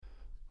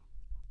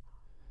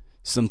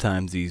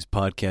Sometimes these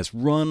podcasts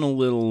run a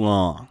little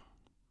long.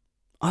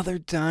 Other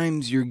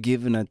times you're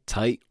given a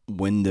tight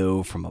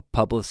window from a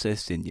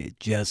publicist and you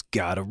just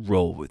gotta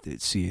roll with it,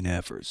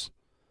 CNFers.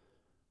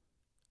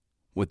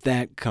 With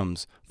that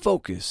comes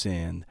focus,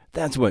 and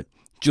that's what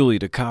Julie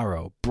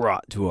DiCaro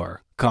brought to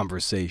our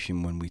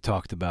conversation when we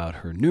talked about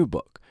her new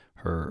book,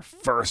 her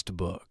first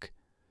book,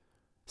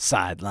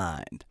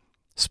 Sidelined,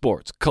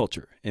 Sports,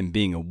 Culture, and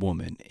Being a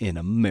Woman in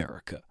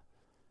America.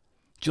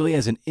 Julie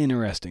has an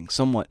interesting,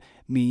 somewhat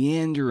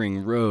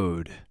meandering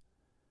road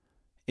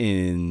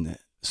in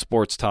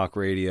sports talk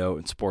radio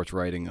and sports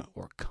writing,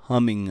 or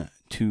coming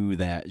to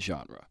that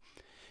genre.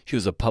 She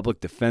was a public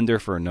defender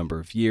for a number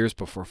of years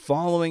before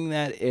following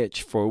that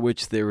itch for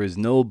which there is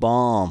no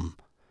balm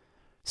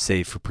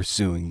save for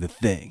pursuing the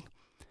thing.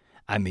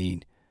 I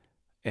mean,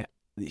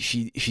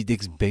 she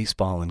digs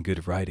baseball and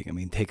good writing. I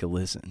mean, take a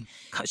listen.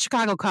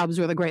 Chicago Cubs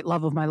were the great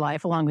love of my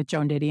life, along with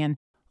Joan Didion.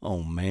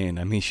 Oh, man,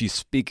 I mean, she's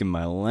speaking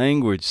my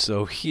language,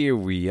 so here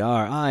we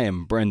are. I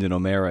am Brendan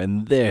O'Mara,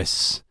 and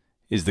this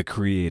is the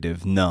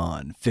Creative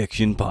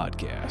Non-Fiction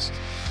Podcast.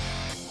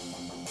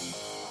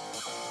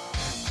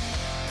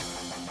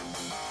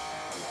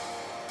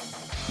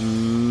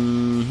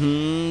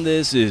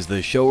 This is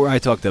the show where I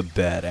talk to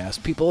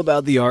badass people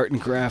about the art and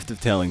craft of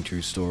telling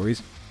true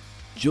stories.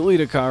 Julie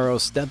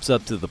DiCaro steps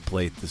up to the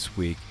plate this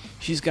week.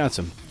 She's got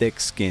some thick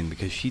skin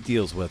because she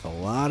deals with a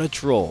lot of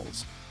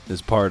trolls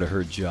as part of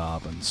her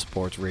job on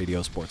sports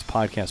radio, sports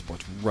podcast,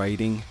 sports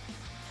writing.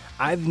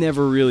 I've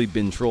never really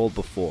been trolled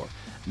before.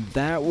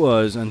 That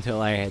was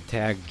until I had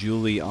tagged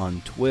Julie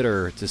on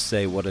Twitter to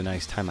say what a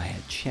nice time I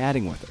had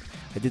chatting with her.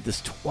 I did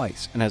this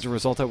twice, and as a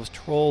result, I was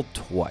trolled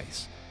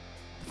twice.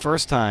 The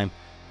first time,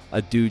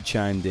 a dude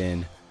chimed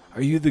in,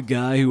 "Are you the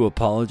guy who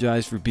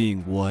apologized for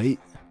being white?"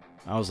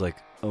 I was like,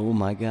 oh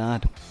my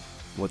God,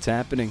 what's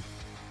happening?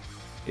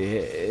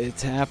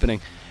 It's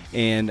happening.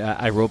 And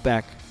I wrote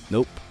back,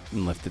 nope,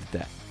 and left it at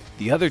that.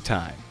 The other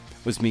time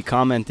was me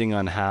commenting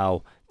on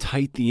how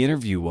tight the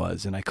interview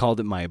was, and I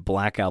called it my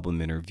Black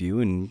Album interview,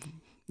 and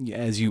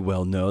as you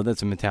well know,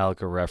 that's a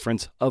Metallica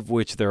reference, of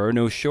which there are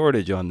no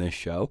shortage on this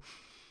show.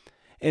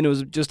 And it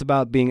was just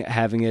about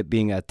having it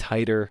being a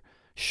tighter,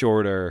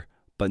 shorter,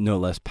 but no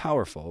less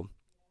powerful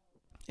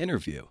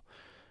interview.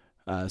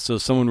 So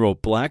someone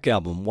wrote, "Black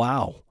Album,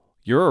 wow,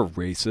 you're a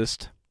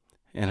racist."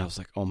 And I was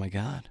like, oh my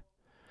God.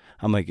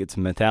 I'm like, it's a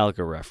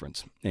Metallica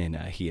reference. And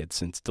he had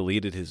since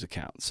deleted his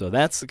account. So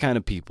that's the kind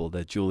of people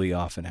that Julie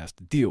often has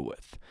to deal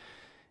with.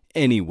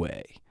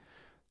 Anyway,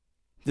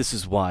 this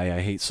is why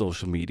I hate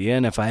social media.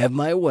 And if I have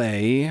my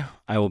way,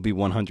 I will be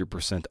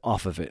 100%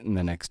 off of it in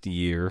the next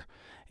year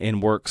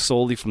and work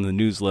solely from the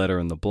newsletter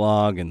and the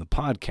blog and the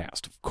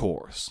podcast, of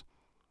course.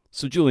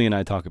 So Julie and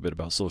I talk a bit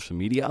about social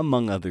media,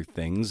 among other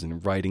things,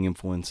 and writing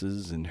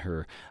influences, and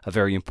a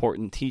very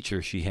important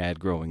teacher she had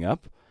growing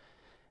up.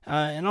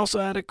 And also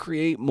how to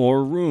create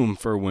more room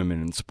for women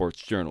in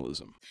sports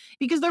journalism.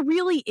 Because there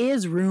really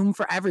is room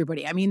for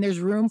everybody. I mean, there's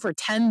room for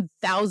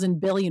 10,000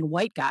 billion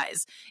white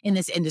guys in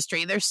this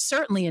industry. There's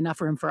certainly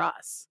enough room for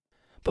us.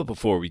 But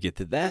before we get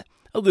to that,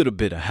 a little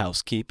bit of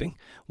housekeeping.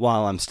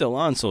 While I'm still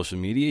on social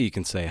media, you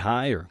can say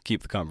hi or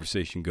keep the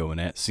conversation going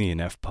at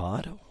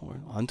CNFpod or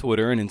on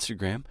Twitter and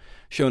Instagram.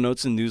 Show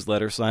notes and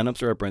newsletter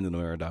signups are at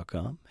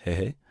BrendanO'Mara.com.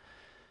 Hey.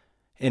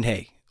 And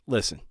hey,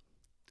 listen.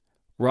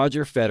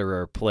 Roger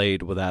Federer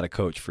played without a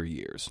coach for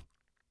years.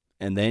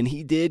 And then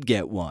he did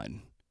get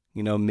one.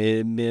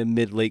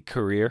 Mid-late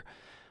career.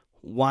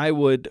 Why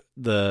would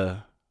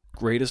the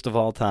greatest of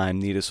all time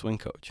need a swing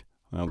coach?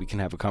 Well, we can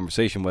have a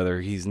conversation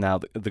whether he's now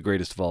the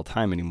greatest of all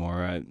time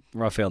anymore.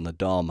 Rafael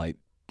Nadal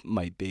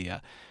might be.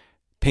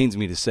 Pains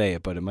me to say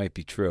it, but it might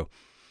be true.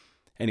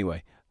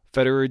 Anyway,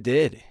 Federer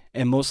did.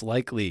 And most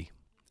likely,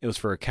 it was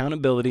for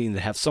accountability and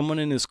to have someone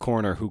in his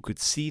corner who could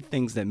see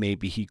things that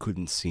maybe he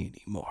couldn't see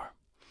anymore.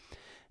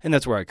 And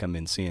that's where I come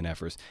in,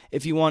 CNFers.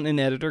 If you want an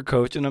editor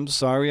coach, and I'm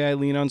sorry I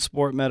lean on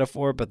sport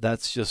metaphor, but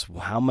that's just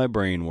how my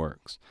brain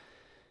works.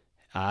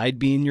 I'd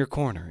be in your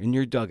corner, in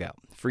your dugout,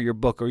 for your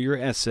book or your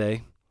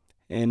essay.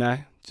 And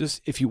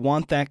if you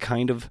want that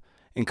kind of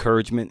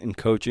encouragement and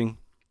coaching,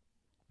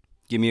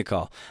 give me a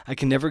call. I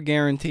can never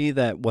guarantee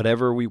that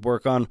whatever we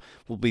work on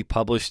will be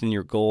published in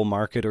your goal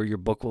market or your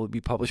book will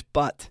be published,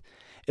 but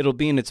it'll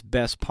be in its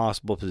best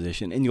possible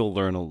position and you'll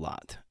learn a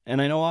lot.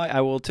 And I know I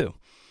will too.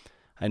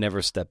 I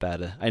never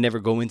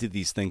go into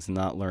these things and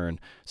not learn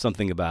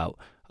something about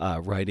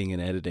writing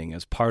and editing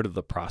as part of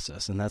the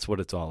process, and that's what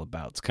it's all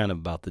about. It's kind of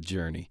about the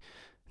journey,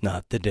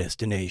 not the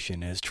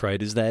destination, as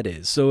trite as that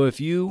is. So if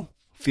you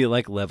feel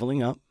like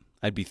leveling up,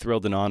 I'd be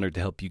thrilled and honored to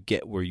help you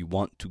get where you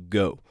want to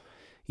go.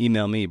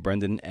 Email me,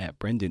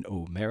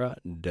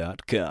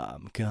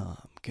 brendan@brendano'mara.com.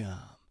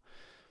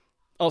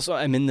 Also,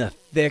 I'm in the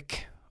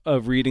thick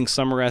of reading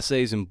summer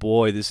essays, and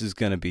boy, this is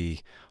going to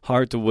be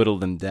hard to whittle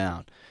them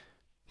down.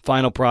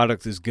 Final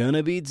product is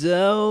gonna be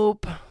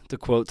dope, to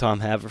quote Tom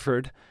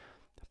Haverford,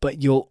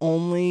 but you'll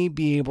only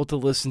be able to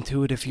listen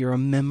to it if you're a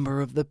member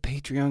of the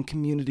Patreon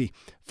community.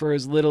 For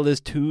as little as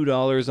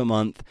 $2 a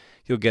month,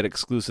 you'll get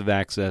exclusive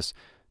access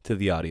to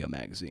the audio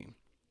magazine.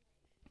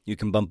 You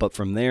can bump up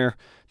from there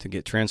to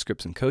get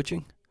transcripts and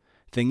coaching.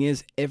 Thing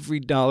is, every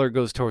dollar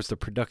goes towards the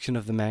production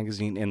of the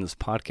magazine and this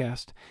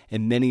podcast,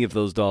 and many of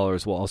those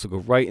dollars will also go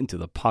right into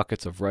the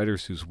pockets of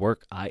writers whose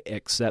work I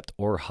accept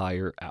or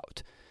hire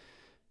out.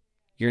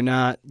 You're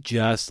not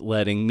just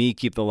letting me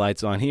keep the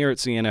lights on here at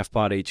CNF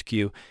Pod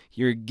HQ.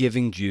 You're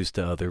giving juice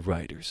to other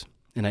writers.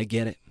 And I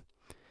get it.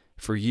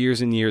 For years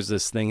and years,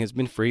 this thing has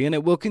been free, and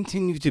it will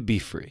continue to be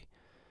free.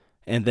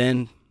 But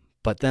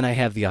then I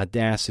have the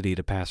audacity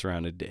to pass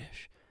around a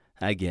dish.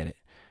 I get it.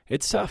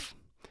 It's tough.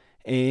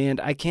 And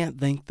I can't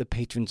thank the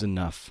patrons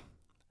enough.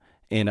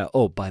 And,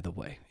 by the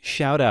way,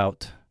 shout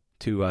out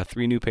to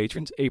 3 new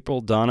patrons,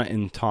 April, Donna,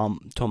 and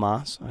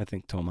Tomas. I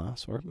think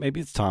Tomas, or maybe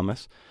it's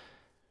Thomas.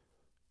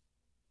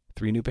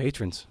 3 new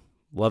patrons.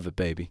 Love it,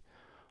 baby.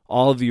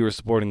 All of you are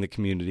supporting the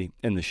community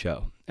and the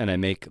show. And I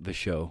make the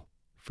show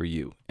for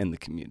you and the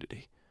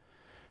community.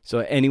 So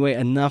anyway,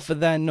 enough of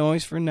that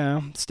noise for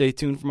now. Stay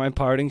tuned for my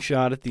parting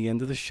shot at the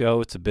end of the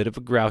show. It's a bit of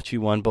a grouchy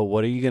one, but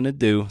what are you going to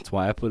do? That's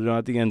why I put it on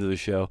at the end of the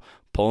show.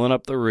 Pulling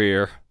up the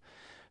rear.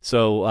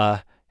 So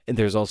and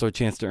there's also a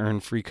chance to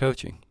earn free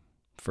coaching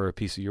for a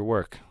piece of your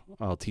work.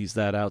 I'll tease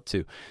that out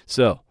too.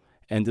 So,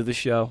 end of the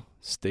show.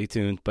 Stay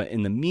tuned. But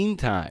in the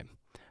meantime,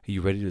 are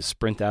you ready to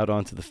sprint out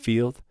onto the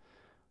field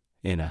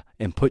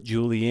and put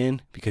Julie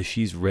in? Because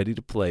she's ready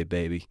to play,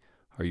 baby.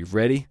 Are you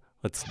ready?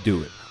 Let's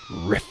do it.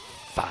 Riff.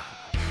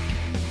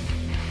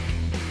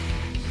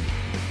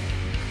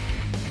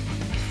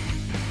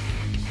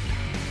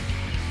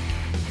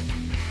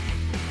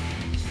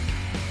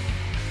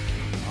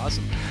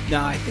 Awesome.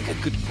 Now, I think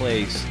a good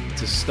place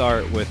to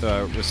start with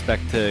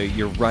respect to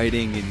your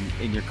writing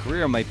and your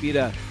career might be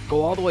to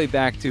go all the way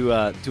back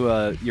to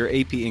your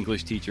AP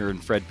English teacher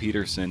and Fred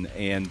Peterson,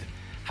 and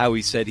how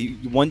he said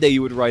one day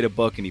you would write a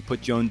book and he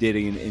put Joan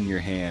Didion in your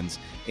hands.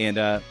 And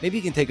maybe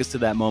you can take us to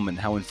that moment,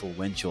 how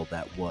influential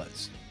that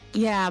was.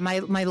 Yeah, my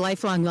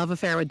lifelong love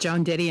affair with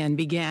Joan Didion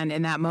began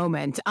in that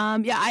moment.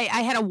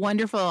 I had a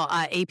wonderful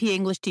AP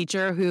English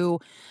teacher who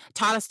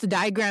taught us to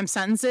diagram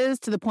sentences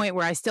to the point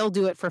where I still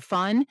do it for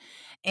fun,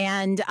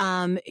 and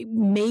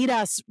made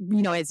us,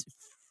 as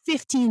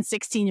 15,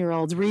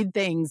 16-year-olds read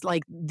things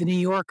like The New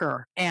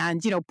Yorker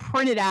and,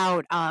 printed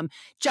out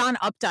John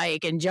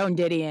Updike and Joan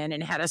Didion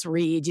and had us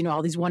read,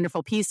 all these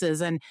wonderful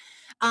pieces. And,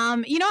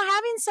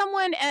 having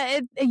someone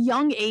at a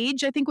young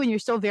age, I think when you're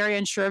still very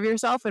unsure of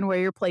yourself and where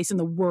your place in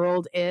the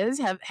world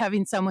is,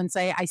 having someone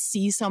say, I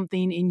see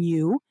something in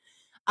you.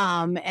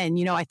 And,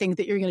 I think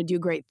that you're going to do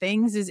great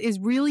things is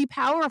really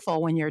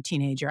powerful when you're a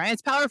teenager. Right?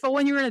 It's powerful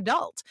when you're an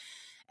adult.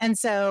 And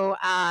so,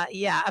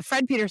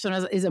 Fred Peterson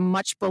is a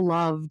much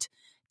beloved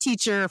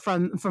teacher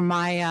from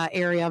my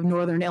area of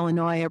northern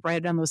Illinois,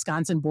 right on the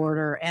Wisconsin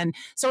border. And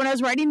so when I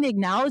was writing the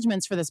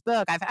acknowledgments for this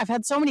book, I've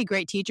had so many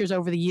great teachers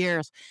over the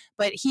years,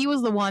 but he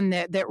was the one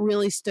that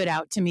really stood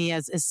out to me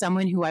as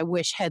someone who I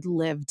wish had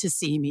lived to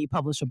see me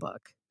publish a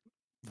book.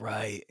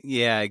 Right.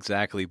 Yeah,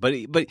 exactly. But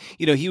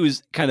he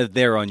was kind of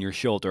there on your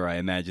shoulder, I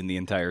imagine, the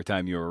entire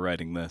time you were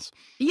writing this.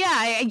 Yeah,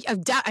 I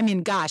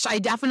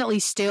definitely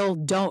still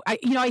don't.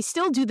 I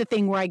still do the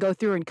thing where I go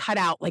through and cut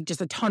out like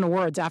just a ton of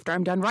words after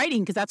I'm done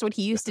writing, because that's what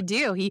he used to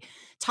do. He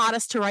taught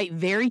us to write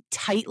very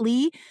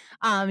tightly.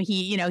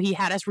 He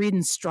had us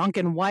reading Strunk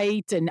and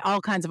White and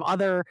all kinds of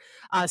other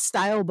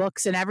style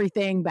books and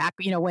everything back,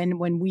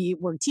 when we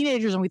were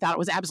teenagers and we thought it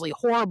was absolutely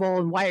horrible.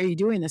 And why are you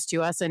doing this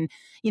to us? And,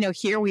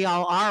 here we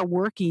all are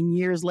working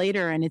years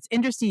later. And it's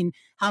interesting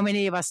how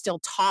many of us still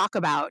talk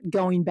about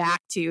going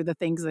back to the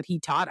things that he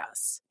taught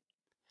us.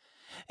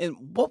 And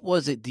what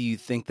was it, do you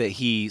think, that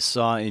he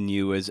saw in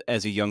you as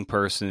a young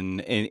person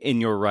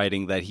in your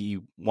writing that he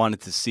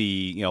wanted to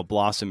see,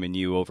 blossom in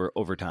you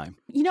over time?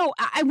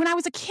 When I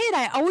was a kid,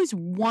 I always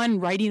won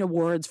writing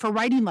awards for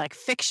writing like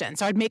fiction.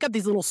 So I'd make up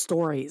these little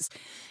stories,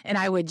 and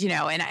I would,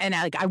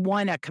 I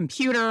won a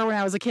computer when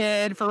I was a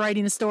kid for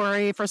writing a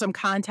story for some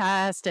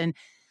contest. And,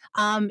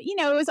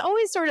 it was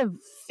always sort of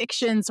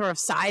fiction, sort of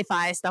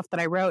sci-fi stuff that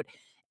I wrote.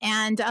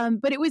 And,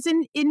 but it was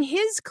in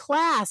his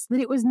class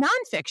that it was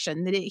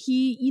nonfiction, that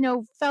he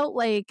felt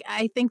like,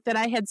 I think that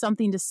I had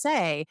something to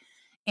say.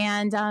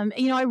 And,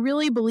 I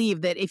really believe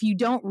that if you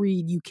don't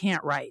read, you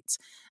can't write.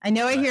 I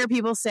know I hear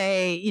people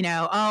say,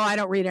 oh, I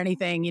don't read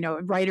anything,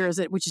 writers,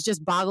 which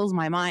just boggles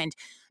my mind,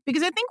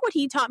 because I think what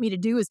he taught me to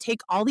do is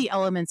take all the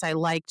elements I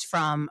liked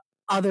from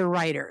other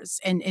writers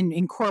and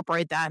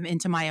incorporate them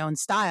into my own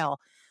style.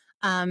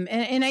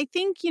 And I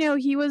think,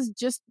 he was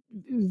just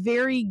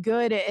very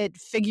good at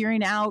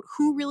figuring out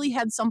who really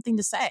had something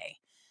to say.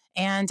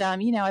 And,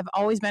 I've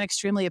always been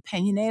extremely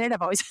opinionated.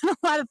 I've always had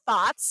a lot of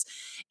thoughts.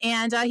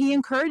 And he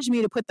encouraged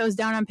me to put those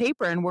down on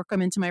paper and work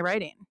them into my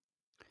writing.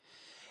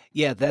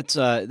 Yeah, that's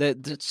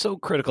so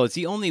critical. It's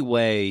the only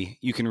way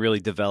you can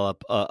really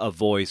develop a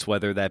voice,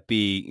 whether that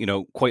be,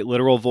 quite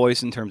literal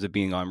voice in terms of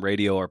being on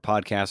radio or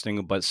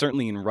podcasting, but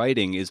certainly in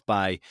writing, is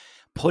by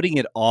putting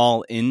it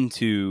all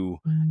into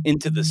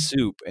the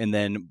soup. And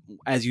then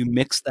as you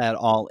mix that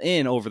all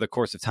in over the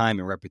course of time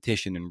and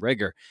repetition and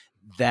rigor,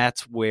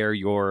 that's where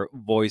your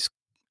voice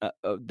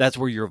that's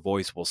where your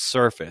voice will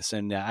surface.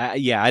 And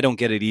I don't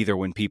get it either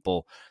when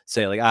people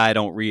say like, I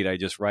don't read, I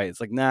just write.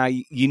 It's like, nah,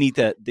 you need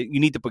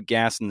to put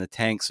gas in the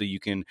tank so you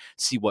can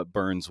see what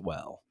burns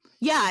well.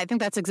 Yeah, I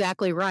think that's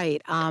exactly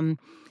right.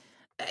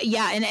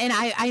 Yeah, and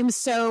I am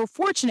so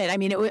fortunate. I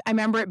mean, I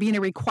remember it being a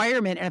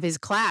requirement of his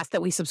class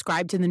that we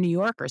subscribed to the New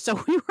Yorker.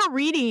 So we were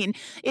reading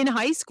in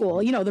high school,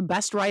 the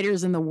best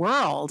writers in the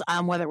world,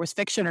 whether it was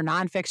fiction or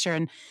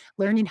nonfiction,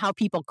 learning how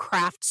people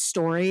craft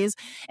stories.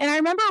 And I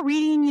remember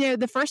reading,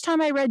 the first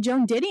time I read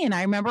Joan Didion,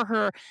 I remember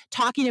her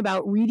talking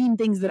about reading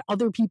things that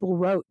other people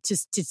wrote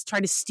to try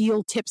to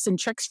steal tips and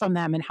tricks from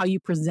them and how you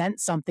present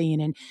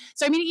something. And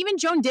so, I mean, even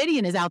Joan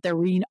Didion is out there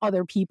reading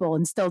other people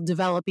and still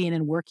developing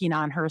and working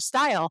on her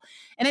style.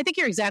 And I think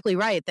you're exactly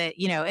right that,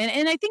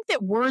 and I think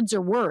that words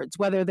are words,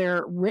 whether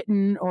they're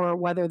written or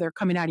whether they're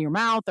coming out of your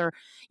mouth or,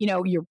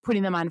 you're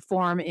putting them on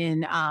form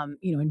in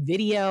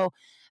video,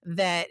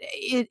 that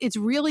it's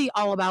really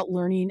all about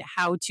learning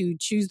how to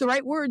choose the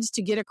right words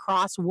to get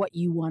across what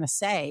you want to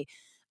say.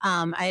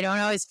 I don't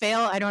always fail.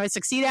 I don't always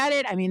succeed at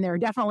it. I mean, there are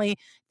definitely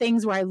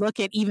things where I look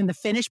at even the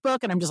finished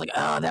book and I'm just like,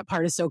 oh, that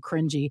part is so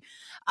cringy.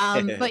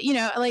 But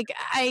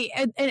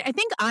I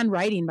think On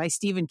Writing by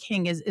Stephen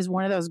King is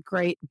one of those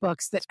great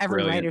books that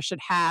every writer should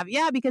have.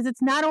 Yeah, because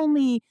it's not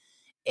only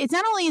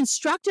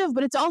instructive,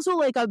 but it's also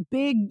like a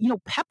big,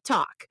 pep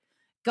talk.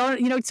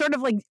 Going, sort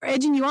of like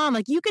edging you on,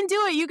 like you can do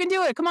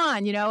it, come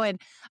on, and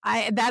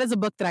that is a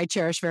book that I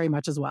cherish very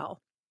much as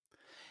well.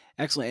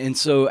 Excellent. And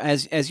so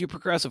as you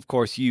progress, of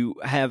course, you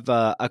have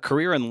a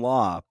career in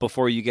law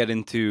before you get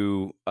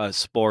into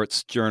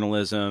sports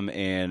journalism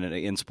and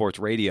in sports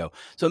radio.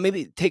 So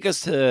maybe take us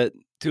to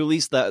at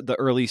least the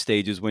early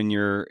stages when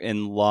you're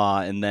in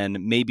law, and then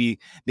maybe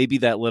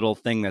that little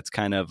thing that's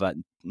kind of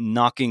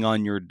knocking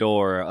on your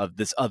door of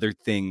this other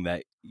thing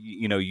that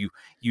you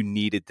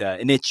needed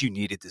an itch you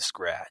needed to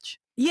scratch.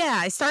 Yeah,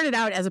 I started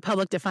out as a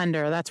public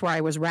defender. That's where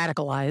I was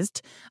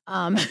radicalized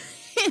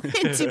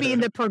into being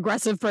the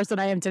progressive person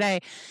I am today.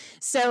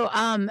 So,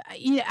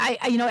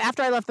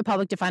 after I left the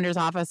public defender's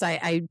office,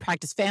 I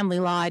practiced family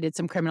law. I did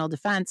some criminal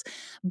defense,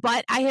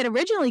 but I had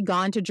originally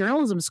gone to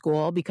journalism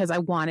school because I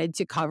wanted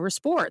to cover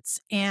sports.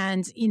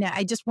 And,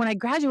 when I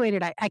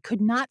graduated, I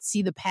could not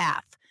see the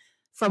path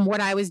from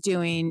what I was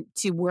doing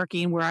to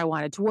working where I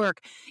wanted to work.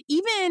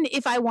 Even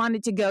if I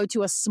wanted to go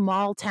to a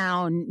small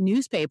town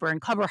newspaper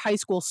and cover high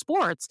school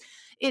sports,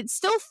 it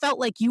still felt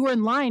like you were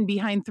in line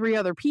behind three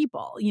other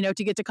people,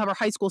 to get to cover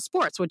high school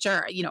sports, which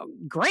are,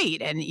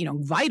 great and,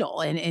 vital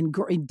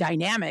and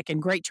dynamic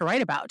and great to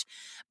write about,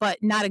 but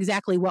not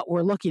exactly what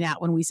we're looking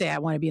at when we say I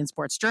want to be in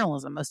sports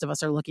journalism. Most of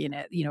us are looking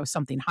at,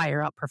 something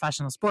higher up,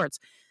 professional sports.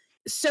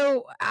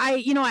 So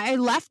I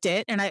left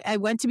it and I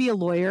went to be a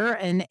lawyer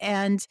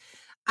and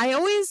I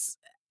always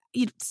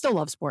still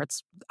love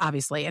sports,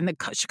 obviously. And the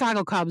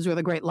Chicago Cubs were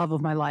the great love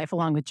of my life,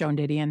 along with Joan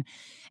Didion.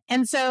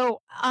 And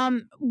so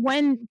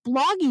when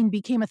blogging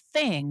became a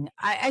thing,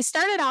 I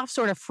started off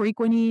sort of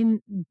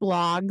frequenting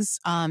blogs,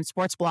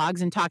 sports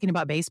blogs, and talking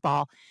about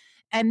baseball.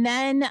 And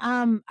then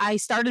I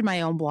started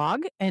my own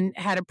blog and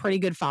had a pretty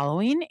good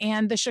following.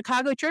 And the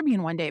Chicago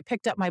Tribune one day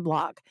picked up my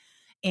blog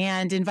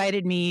and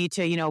invited me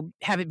to,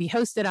 have it be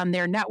hosted on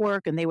their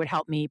network, and they would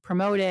help me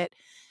promote it.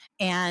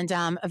 And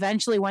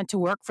eventually went to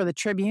work for the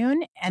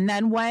Tribune. And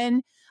then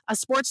when a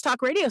sports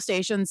talk radio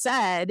station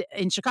said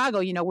in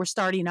Chicago, we're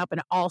starting up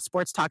an all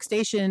sports talk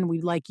station,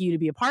 we'd like you to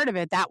be a part of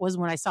it, that was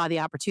when I saw the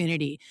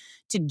opportunity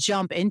to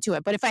jump into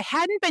it. But if I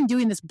hadn't been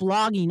doing this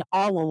blogging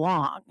all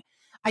along,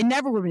 I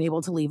never would have been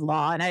able to leave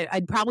law, and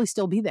I'd probably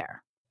still be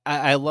there.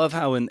 I love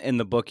how in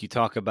the book you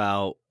talk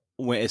about,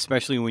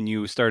 especially when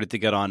you started to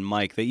get on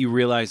mic, that you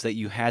realized that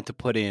you had to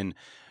put in,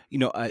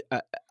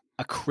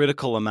 a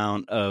critical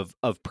amount of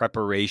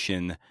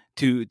preparation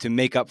to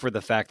make up for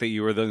the fact that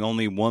you were the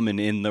only woman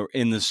in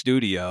the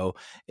studio,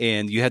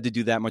 and you had to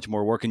do that much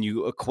more work, and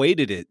you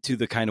equated it to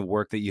the kind of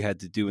work that you had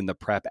to do in the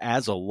prep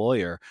as a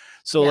lawyer.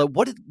 So Yeah.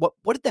 what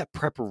did that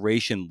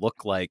preparation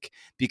look like?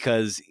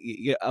 Because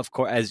of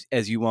course,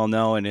 as you well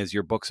know, and as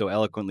your book so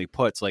eloquently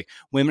puts, like,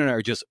 women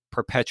are just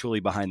perpetually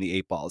behind the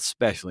eight ball,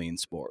 especially in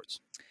sports.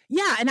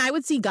 Yeah, and I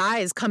would see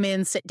guys come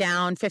in, sit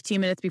down 15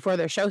 minutes before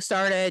their show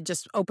started,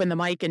 just open the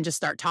mic and just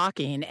start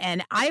talking.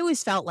 And I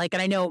always felt like,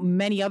 and I know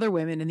many other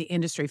women in the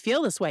industry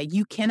feel this way,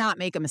 you cannot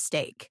make a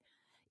mistake.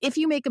 If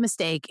you make a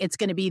mistake, it's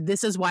going to be,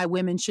 this is why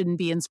women shouldn't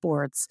be in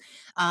sports.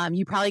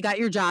 You probably got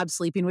your job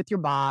sleeping with your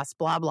boss,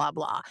 blah, blah,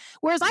 blah.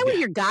 Whereas I would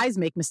hear guys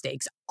make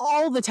mistakes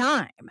all the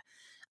time.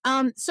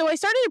 So I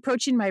started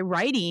approaching my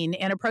writing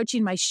and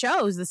approaching my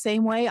shows the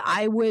same way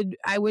I would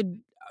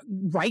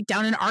write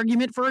down an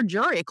argument for a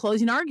jury, a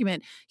closing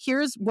argument.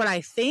 Here's what I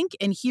think,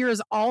 and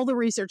here's all the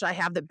research I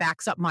have that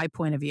backs up my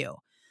point of view.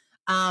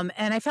 And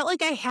I felt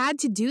like I had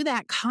to do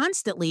that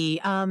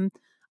constantly.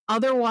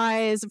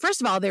 Otherwise,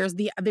 first of all, there's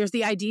the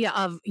idea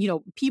of,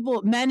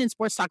 men in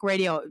sports talk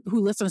radio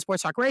who listen to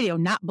sports talk radio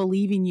not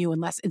believing you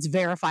unless it's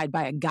verified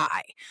by a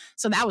guy.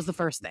 So that was the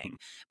first thing.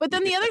 But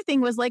then the other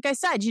thing was, like I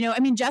said,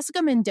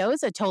 Jessica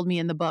Mendoza told me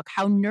in the book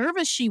how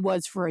nervous she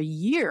was for a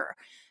year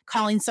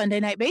calling Sunday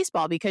Night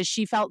Baseball because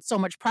she felt so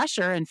much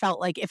pressure and felt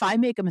like if I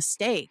make a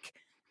mistake,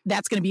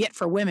 that's going to be it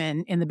for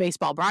women in the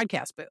baseball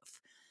broadcast booth.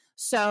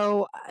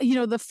 So,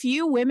 the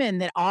few women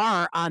that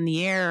are on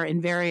the air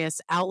in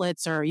various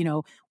outlets or,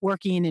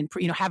 working and,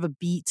 have a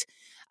beat,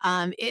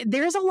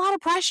 there's a lot of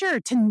pressure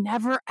to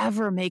never,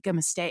 ever make a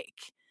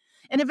mistake.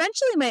 And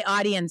eventually my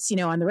audience,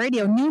 on the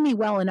radio knew me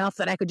well enough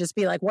that I could just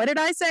be like, what did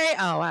I say?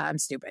 Oh, I'm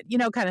stupid,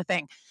 kind of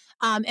thing.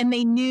 And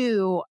they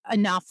knew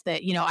enough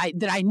that,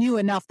 I knew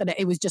enough that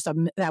it was just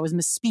that I was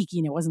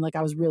misspeaking. It wasn't like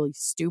I was really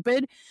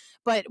stupid.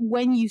 But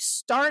when you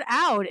start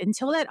out,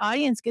 until that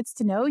audience gets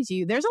to know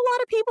you, there's a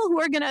lot of people who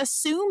are going to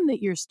assume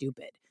that you're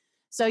stupid.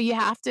 So you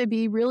have to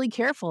be really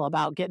careful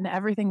about getting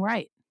everything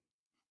right.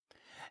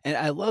 And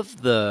I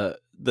love the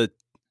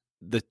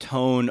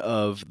tone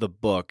of the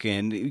book,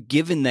 and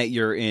given that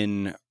you're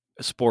in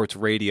sports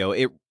radio,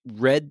 it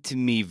read to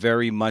me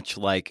very much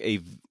like a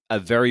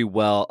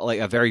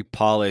very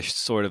polished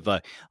sort of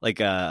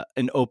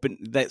an open,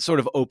 that sort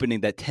of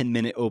opening, that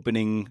 10-minute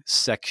opening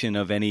section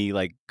of any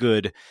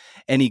good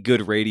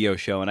radio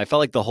show. And I felt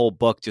like the whole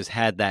book just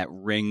had that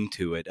ring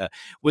to it.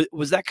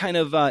 Was that kind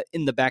of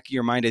in the back of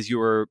your mind as you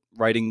were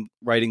writing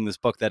this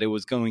book, that it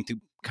was going to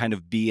kind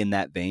of be in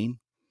that vein?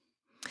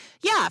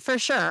 Yeah, for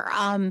sure.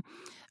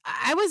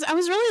 I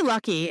was really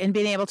lucky in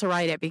being able to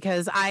write it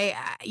because I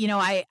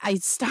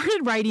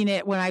started writing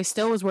it when I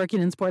still was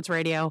working in sports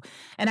radio,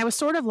 and I was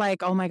sort of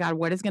like, oh my God,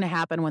 what is going to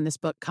happen when this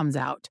book comes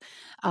out?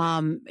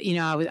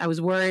 I was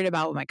worried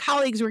about what my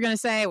colleagues were going to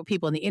say, what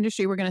people in the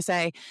industry were going to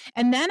say,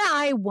 and then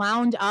I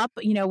wound up,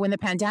 when the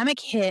pandemic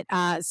hit,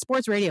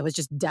 sports radio was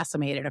just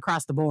decimated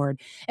across the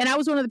board, and I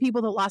was one of the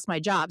people that lost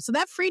my job, so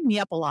that freed me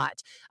up a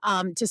lot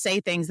to say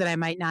things that I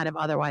might not have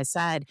otherwise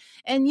said.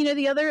 And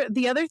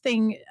the other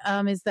thing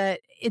is that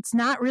it's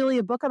not really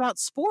a book about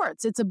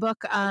sports. It's a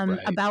book Right.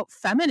 about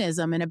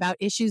feminism and about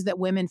issues that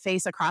women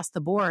face across the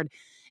board.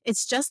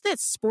 It's just that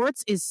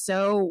sports is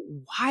so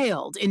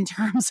wild in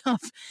terms of,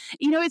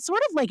 it's sort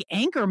of like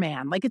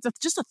Anchorman. Like it's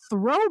just a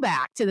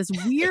throwback to this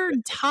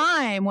weird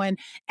time when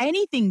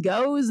anything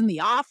goes in the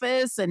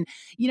office. And,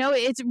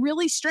 it's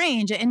really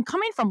strange. And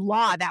coming from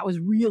law, that was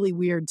really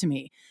weird to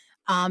me.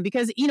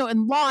 Because,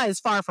 and law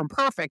is far from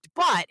perfect,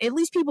 but at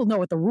least people know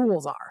what the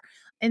rules are.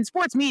 In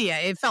sports media,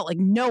 it felt like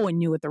no one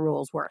knew what the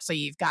rules were. So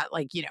you've got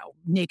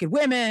naked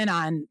women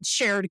on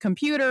shared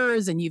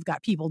computers, and you've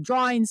got people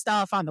drawing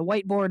stuff on the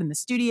whiteboard in the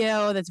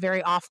studio that's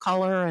very off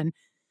color and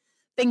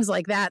things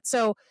like that.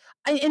 So,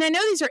 I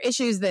know these are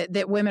issues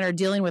that women are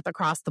dealing with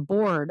across the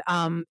board.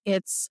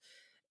 It's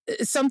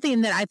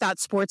something that I thought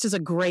sports is a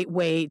great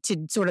way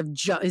to sort of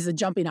is a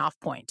jumping off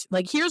point.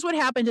 Like, here's what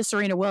happened to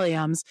Serena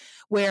Williams,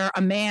 where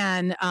a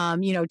man,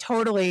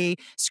 totally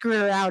screwed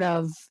her out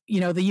of,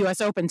 the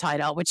U.S. Open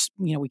title, which,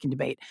 we can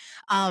debate.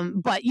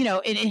 But,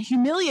 it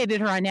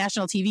humiliated her on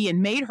national TV and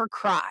made her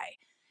cry.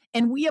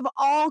 And we have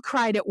all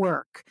cried at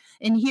work.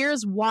 And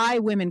here's why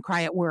women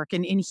cry at work.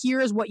 And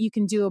here's what you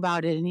can do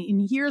about it.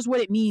 And here's what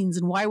it means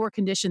and why we're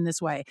conditioned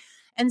this way.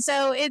 And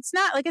so it's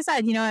not, like I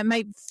said,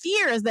 my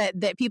fear is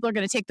that people are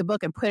going to take the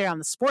book and put it on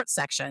the sports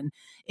section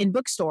in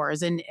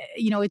bookstores. And,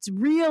 it's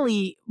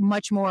really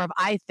much more of,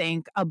 I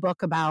think, a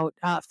book about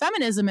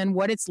feminism and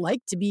what it's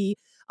like to be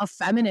a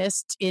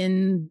feminist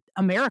in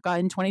America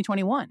in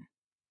 2021.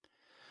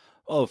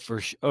 Oh,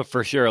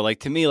 for sure. Like,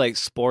 to me, like,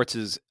 sports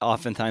is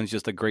oftentimes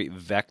just a great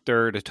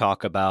vector to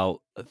talk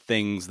about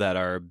things that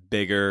are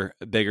bigger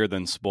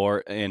than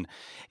sport. And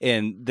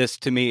this,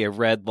 to me, it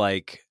read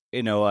like,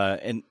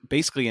 and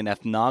basically an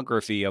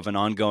ethnography of an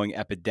ongoing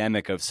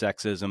epidemic of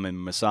sexism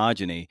and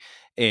misogyny.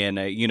 And,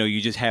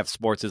 you just have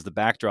sports as the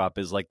backdrop,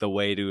 is like the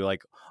way to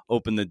like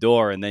open the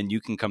door, and then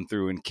you can come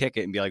through and kick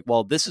it and be like,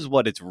 well, this is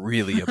what it's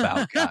really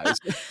about, guys.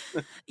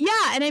 Yeah.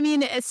 And I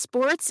mean,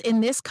 sports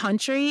in this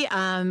country,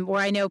 where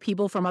I know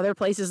people from other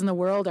places in the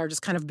world are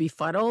just kind of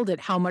befuddled at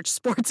how much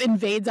sports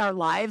invades our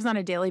lives on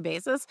a daily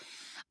basis.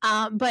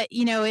 But,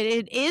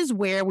 it is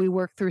where we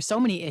work through so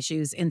many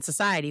issues in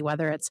society,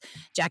 whether it's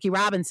Jackie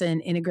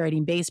Robinson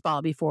integrating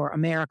baseball before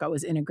America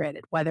was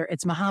integrated, whether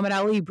it's Muhammad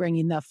Ali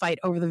bringing the fight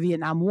over the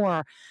Vietnam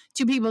War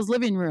to people's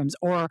living rooms,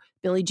 or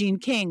Billie Jean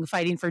King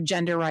fighting for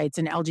gender rights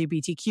and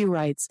LGBTQ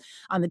rights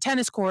on the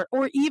tennis court,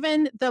 or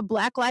even the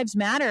Black Lives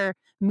Matter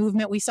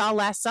movement we saw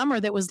last summer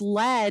that was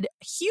led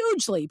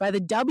hugely by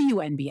the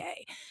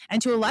WNBA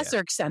and to a lesser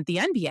extent the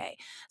NBA.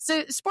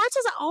 So sports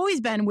has always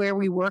been where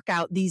we work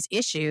out these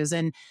issues.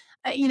 And,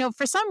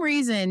 for some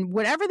reason,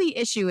 whatever the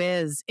issue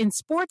is in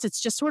sports,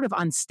 it's just sort of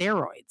on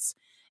steroids.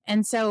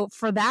 And so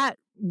for that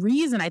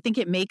reason, I think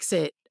it makes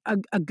it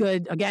a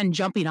good, again,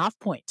 jumping off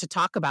point to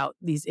talk about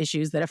these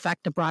issues that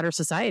affect a broader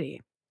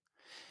society.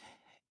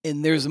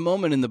 And there's a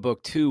moment in the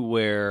book too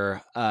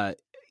where,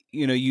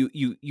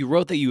 you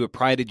wrote that you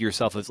prided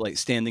yourself as like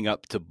standing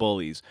up to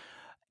bullies.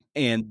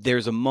 And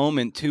there's a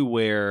moment too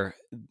where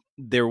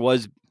there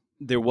was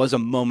a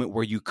moment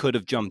where you could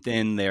have jumped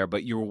in there,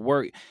 but you were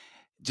worried.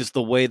 Just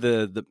the way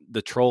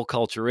the troll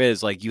culture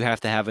is, like, you have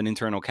to have an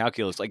internal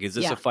calculus. Like, is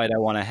this a fight I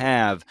want to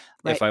have?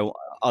 Right. If I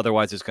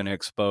otherwise it's going to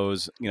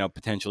expose,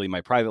 potentially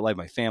my private life,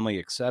 my family,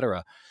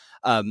 etc.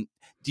 Um,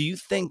 do you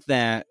think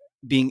that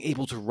being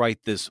able to write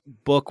this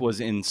book was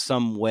in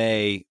some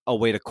way a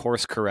way to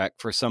course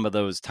correct for some of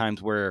those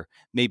times where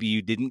maybe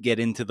you didn't get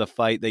into the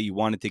fight that you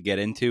wanted to get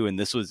into, and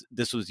this was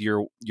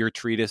your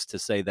treatise to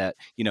say that,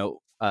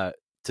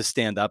 to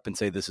stand up and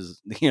say this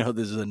is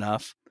this is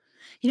enough?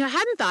 I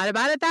hadn't thought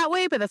about it that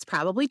way, but that's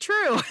probably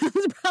true.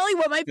 That's probably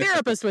what my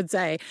therapist would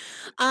say.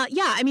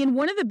 Yeah, I mean,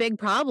 one of the big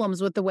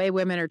problems with the way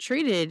women are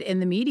treated in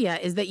the media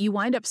is that you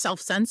wind up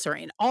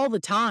self-censoring all the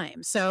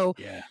time. So,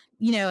 Yeah.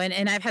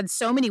 and I've had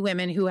so many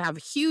women who have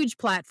huge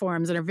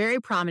platforms and are very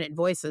prominent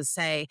voices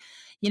say,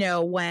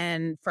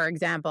 when, for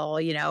example,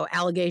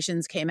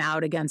 allegations came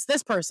out against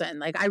this person,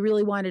 like I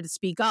really wanted to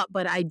speak up,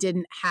 but I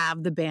didn't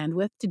have the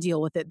bandwidth to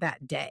deal with it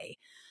that day.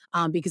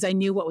 Because I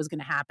knew what was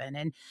going to happen.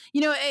 And,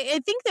 I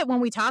think that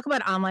when we talk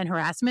about online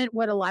harassment,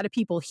 what a lot of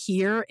people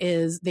hear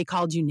is they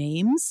called you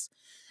names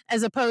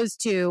as opposed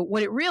to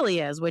what it really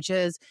is, which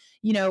is,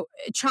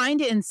 trying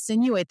to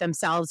insinuate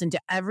themselves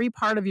into every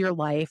part of your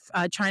life,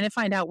 trying to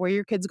find out where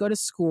your kids go to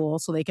school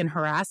so they can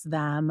harass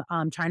them,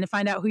 trying to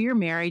find out who you're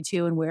married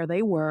to and where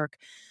they work.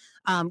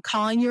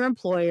 Calling your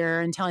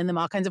employer and telling them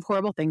all kinds of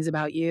horrible things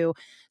about you,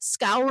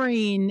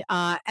 scouring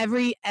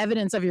every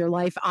evidence of your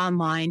life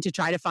online to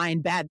try to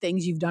find bad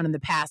things you've done in the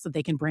past that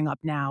they can bring up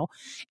now.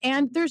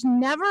 And there's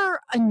never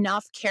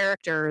enough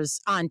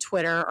characters on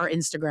Twitter or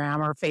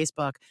Instagram or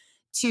Facebook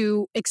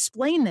to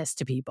explain this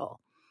to people.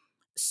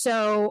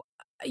 So,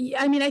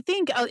 I mean, I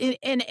think,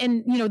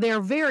 and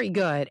they're very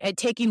good at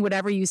taking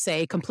whatever you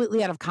say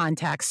completely out of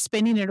context,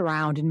 spinning it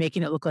around, and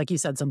making it look like you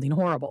said something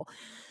horrible.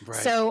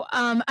 Right. So,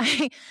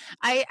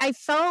 I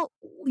felt,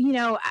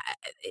 a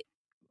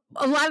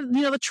lot of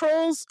the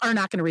trolls are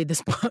not going to read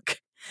this book.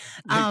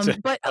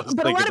 But I was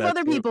but a thinking lot of that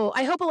other too. people,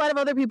 I hope a lot of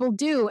other people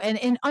do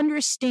and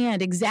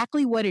understand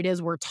exactly what it is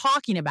we're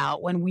talking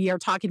about when we are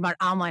talking about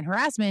online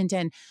harassment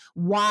and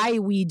why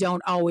we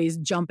don't always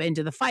jump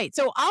into the fight.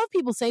 So I'll have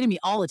people say to me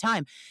all the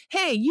time,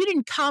 "Hey, you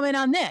didn't comment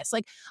on this."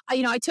 Like,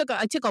 I took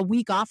a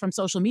week off from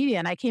social media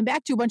and I came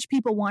back to a bunch of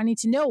people wanting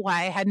to know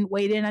why I hadn't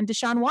weighed in on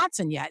Deshaun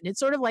Watson yet. And it's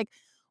sort of like,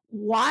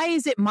 why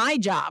is it my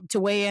job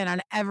to weigh in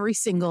on every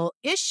single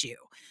issue?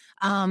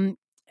 Um,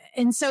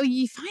 and so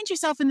you find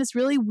yourself in this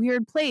really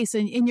weird place.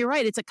 And you're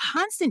right, it's a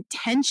constant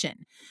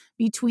tension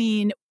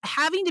between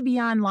having to be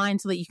online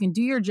so that you can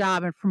do your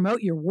job and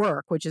promote your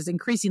work, which is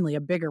increasingly a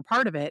bigger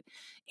part of it,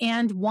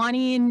 and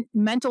wanting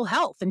mental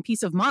health and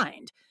peace of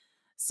mind.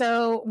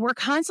 So we're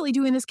constantly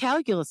doing this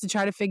calculus to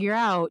try to figure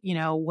out,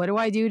 what do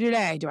I do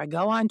today? Do I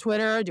go on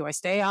Twitter? Do I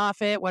stay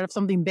off it? What if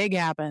something big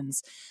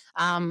happens?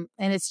 And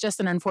it's just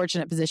an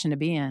unfortunate position to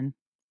be in.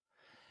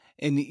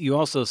 And you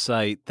also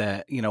cite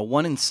that,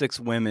 1 in 6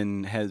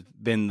 women has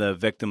been the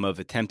victim of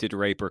attempted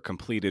rape or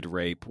completed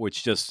rape,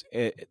 which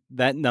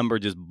that number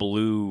just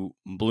blew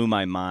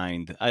my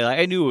mind.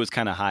 I knew it was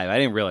kind of high. I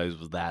didn't realize it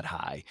was that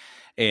high.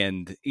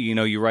 And,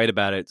 you write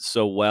about it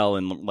so well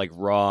and like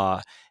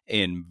raw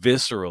and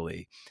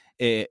viscerally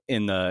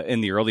in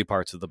the early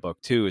parts of the book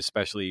too,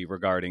 especially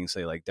regarding,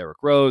 say, like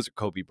Derrick Rose or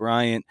Kobe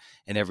Bryant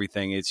and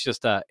everything. It's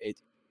just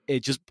it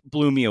just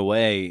blew me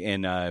away.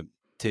 And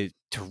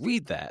to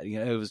read that,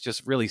 it was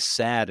just really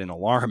sad and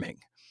alarming.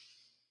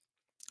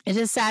 It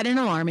is sad and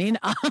alarming.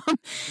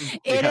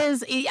 It Yeah.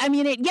 is. I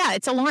mean,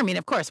 it's alarming.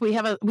 Of course, we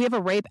have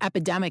a rape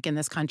epidemic in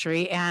this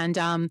country, and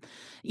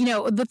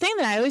the thing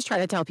that I always try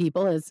to tell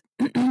people is,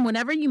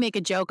 whenever you make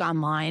a joke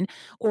online,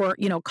 or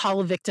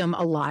call a victim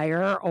a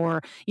liar,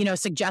 or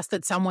suggest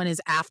that someone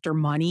is after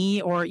money,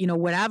 or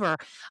whatever,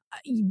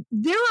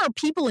 there are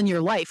people in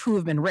your life who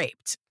have been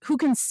raped who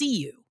can see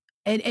you,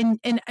 and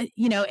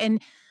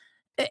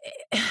eh,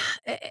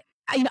 eh,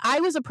 I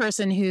was a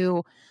person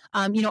who,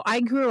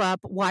 I grew up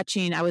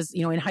watching. I was,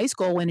 in high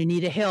school when the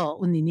Anita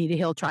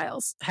Hill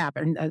trials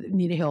happened,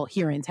 Anita Hill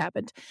hearings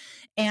happened,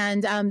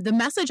 and the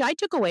message I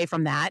took away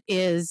from that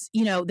is,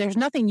 there's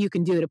nothing you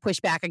can do to push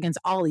back against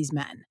all these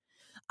men.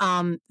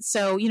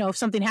 So, if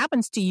something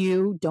happens to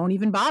you, don't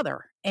even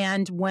bother.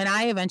 And when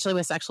I eventually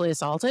was sexually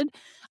assaulted,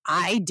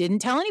 I didn't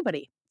tell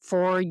anybody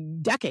for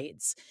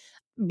decades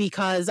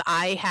because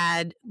I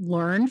had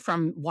learned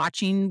from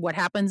watching what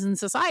happens in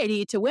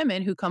society to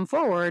women who come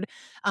forward,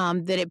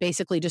 that it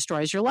basically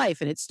destroys your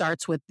life. And it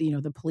starts with,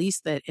 the police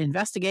that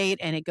investigate,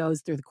 and it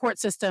goes through the court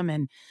system.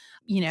 And,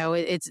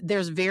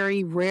 there's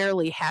very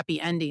rarely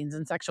happy endings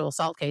in sexual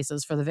assault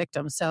cases for the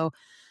victims. So,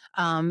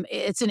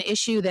 it's an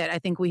issue that I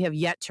think we have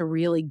yet to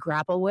really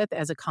grapple with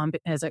as a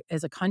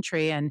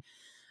country. And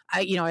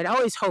I'd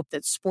always hoped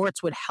that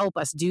sports would help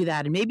us do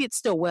that, and maybe it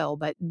still will,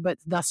 but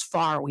thus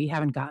far we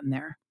haven't gotten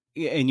there.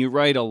 Yeah, and you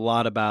write a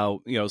lot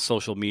about,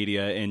 social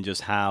media and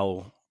just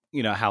how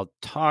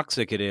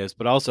toxic it is,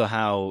 but also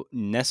how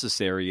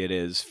necessary it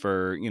is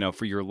for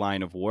your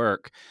line of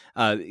work.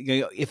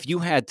 If you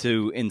had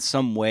to in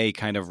some way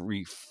kind of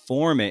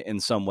reform it in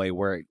some way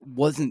where it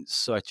wasn't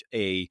such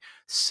a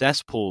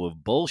cesspool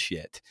of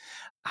bullshit,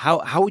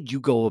 how would you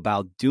go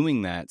about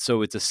doing that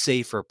so it's a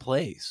safer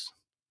place?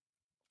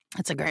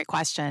 That's a great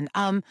question.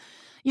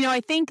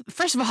 I think,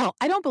 first of all,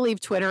 I don't believe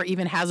Twitter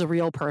even has a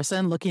real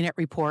person looking at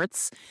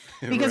reports,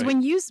 because Right.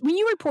 when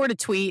you report a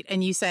tweet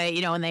and you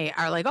say, and they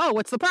are like, "Oh,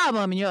 what's the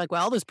problem?" And you're like,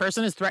 "Well, this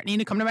person is threatening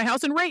to come to my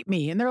house and rape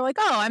me." And they're like,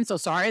 "Oh, I'm so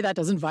sorry. That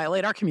doesn't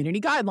violate our community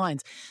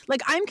guidelines."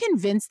 Like, I'm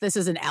convinced this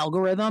is an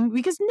algorithm,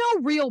 because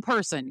no real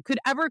person could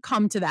ever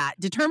come to that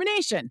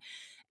determination.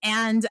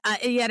 And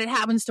yet it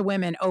happens to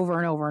women over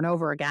and over and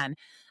over again.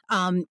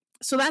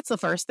 So that's the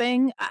first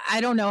thing.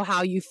 I don't know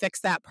how you fix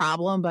that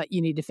problem, but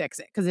you need to fix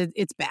it because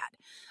it's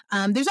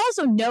bad. There's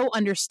also no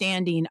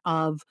understanding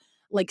of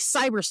like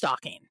cyber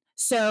stalking.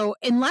 So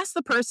unless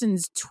the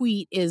person's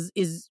tweet is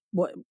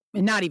what,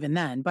 and not even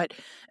then, but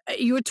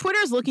what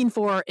Twitter's looking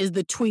for is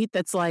the tweet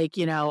that's like,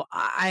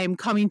 I'm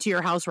coming to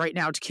your house right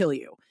now to kill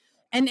you.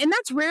 And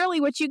that's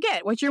rarely what you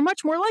get. What you're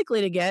much more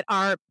likely to get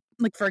are,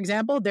 like, for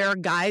example, there are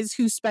guys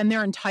who spend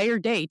their entire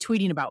day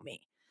tweeting about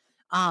me.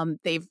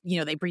 They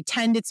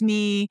pretend it's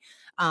me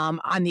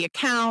on the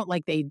account,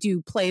 like they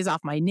do plays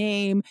off my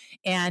name,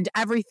 and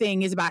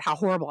everything is about how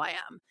horrible I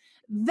am.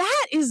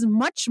 That is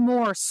much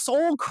more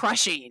soul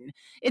crushing.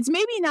 It's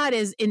maybe not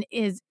as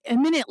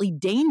imminently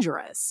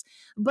dangerous,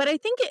 but I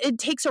think it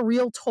takes a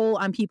real toll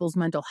on people's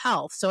mental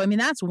health. So, I mean,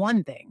 that's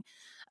one thing.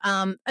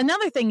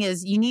 Another thing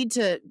is you need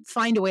to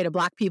find a way to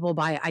block people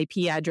by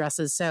IP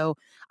addresses. So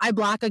I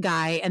block a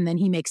guy and then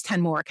he makes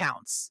 10 more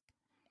accounts.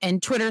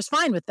 And Twitter's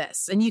fine with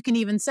this. And you can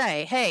even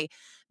say, hey,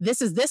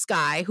 this is this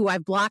guy who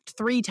I've blocked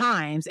 3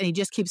 times and he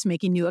just keeps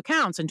making new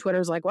accounts. And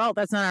Twitter's like, well,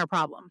 that's not our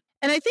problem.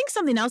 And I think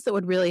something else that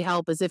would really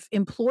help is if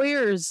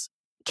employers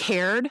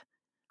cared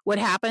what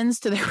happens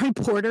to their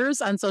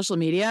reporters on social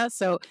media.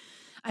 So,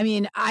 I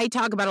mean, I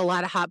talk about a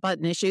lot of hot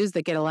button issues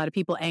that get a lot of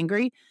people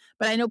angry,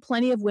 but I know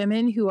plenty of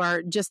women who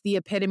are just the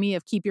epitome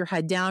of keep your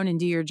head down and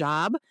do your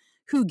job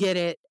who get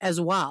it as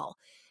well.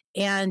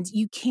 And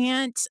you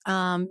can't,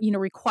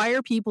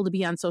 require people to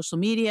be on social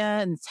media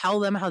and tell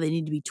them how they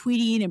need to be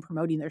tweeting and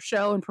promoting their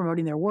show and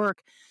promoting their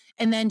work,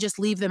 and then just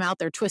leave them out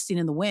there twisting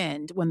in the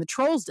wind when the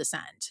trolls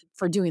descend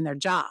for doing their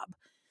job.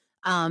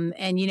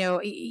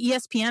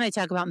 ESPN, I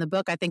talk about in the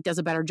book, I think does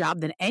a better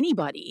job than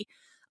anybody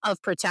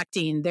of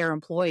protecting their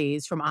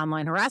employees from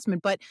online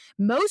harassment. But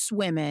most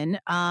women,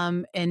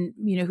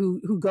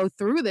 who go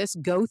through this,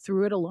 go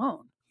through it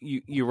alone.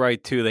 You're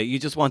right too that you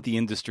just want the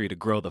industry to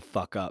grow the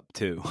fuck up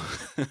too.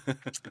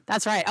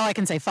 That's right. Oh, I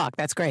can say fuck.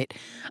 That's great.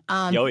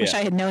 Oh, Wish yeah.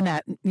 I had known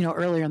that,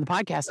 earlier in the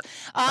podcast.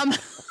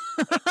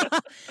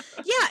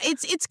 Yeah,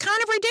 it's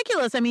kind of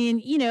ridiculous. I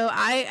mean,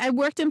 I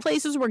worked in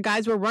places where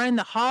guys were running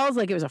the halls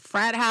like it was a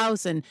frat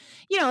house, and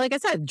like I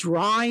said,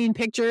 drawing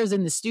pictures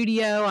in the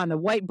studio on the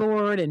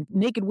whiteboard and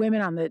naked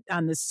women on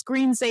the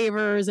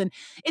screensavers, and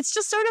it's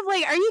just sort of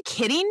like, are you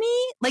kidding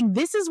me? Like,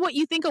 this is what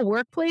you think a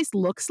workplace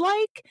looks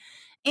like?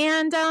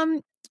 And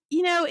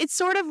it's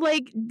sort of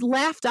like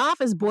laughed off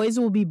as boys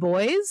will be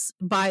boys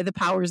by the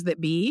powers that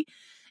be.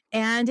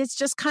 And it's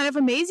just kind of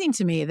amazing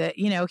to me that,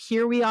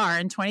 here we are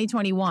in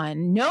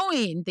 2021,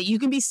 knowing that you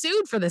can be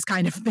sued for this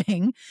kind of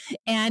thing,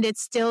 and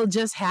it's still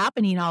just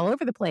happening all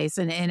over the place.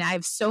 And I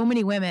have so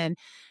many women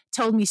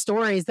told me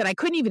stories that I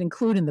couldn't even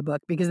include in the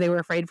book because they were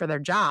afraid for their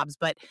jobs.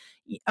 But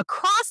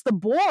across the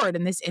board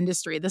in this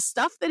industry, the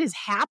stuff that is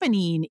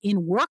happening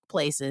in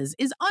workplaces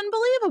is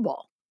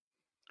unbelievable.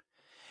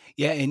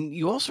 Yeah, and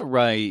you also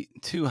write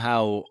too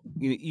how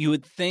you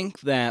would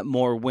think that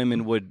more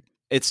women would.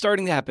 It's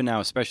starting to happen now,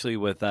 especially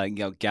with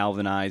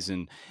Galvanize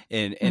and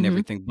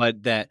everything.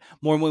 But that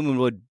more women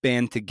would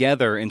band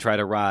together and try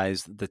to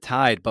rise the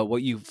tide. But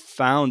what you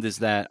found is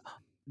that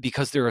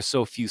because there are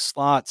so few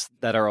slots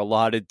that are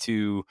allotted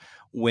to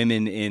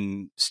women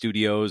in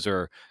studios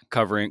or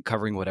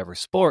covering whatever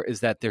sport,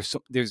 is that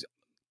there's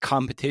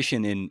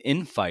competition in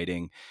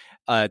infighting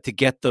to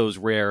get those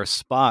rare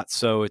spots.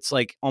 So it's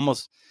like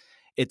almost.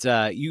 It's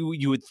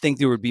you would think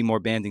there would be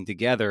more banding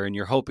together, and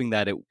you're hoping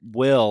that it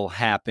will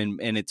happen,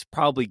 and it's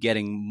probably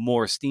getting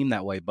more steam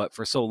that way. But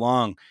for so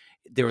long,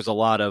 there was a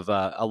lot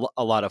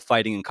of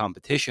fighting and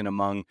competition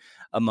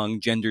among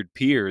gendered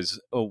peers.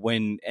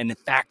 And in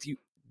fact,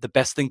 the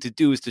best thing to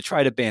do is to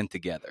try to band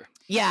together.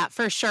 Yeah,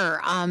 for sure.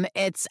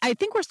 I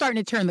think we're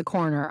starting to turn the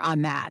corner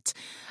on that.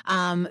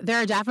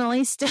 There are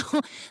definitely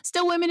still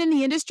women in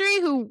the industry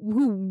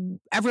who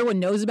everyone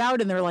knows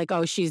about, and they're like,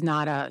 oh, she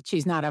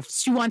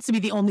wants to be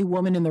the only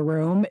woman in the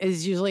room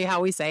is usually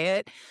how we say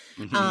it.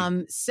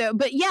 Mm-hmm.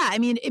 But yeah, I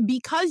mean,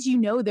 because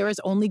there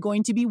is only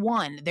going to be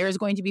one. There is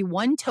going to be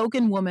one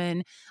token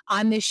woman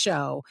on this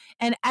show,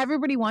 and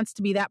everybody wants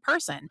to be that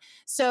person.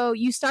 So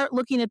you start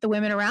looking at the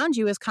women around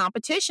you as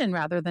competition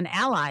rather than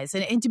allies.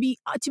 And to be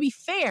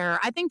fair,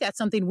 I think that's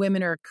something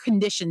women are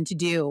conditioned to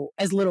do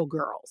as little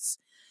girls.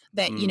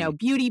 That,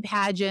 beauty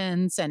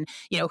pageants and,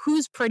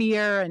 who's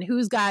prettier and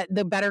who's got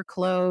the better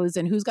clothes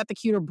and who's got the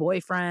cuter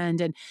boyfriend.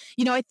 And,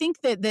 I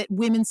think that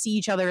women see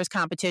each other as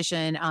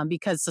competition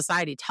because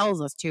society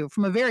tells us to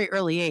from a very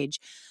early age.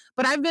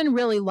 But I've been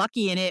really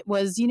lucky, and it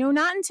was,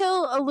 not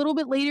until a little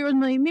bit later in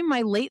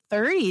my late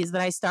 30s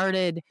that I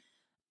started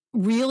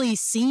really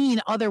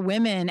seen other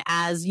women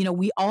as,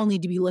 we all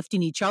need to be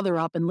lifting each other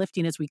up and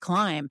lifting as we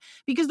climb,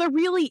 because there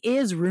really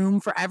is room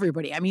for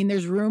everybody. I mean,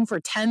 there's room for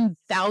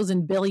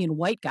 10,000 billion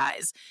white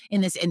guys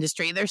in this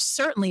industry. There's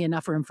certainly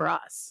enough room for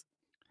us.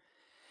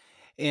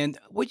 And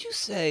would you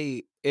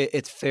say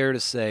it's fair to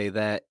say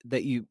that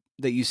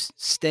you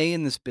stay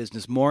in this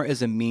business more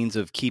as a means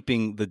of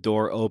keeping the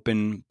door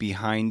open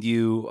behind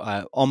you,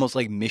 almost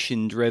like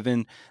mission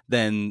driven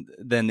than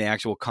the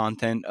actual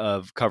content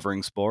of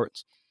covering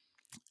sports?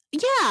 Yeah,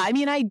 I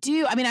mean, I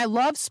do. I mean, I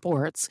love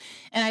sports,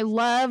 and I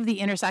love the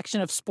intersection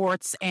of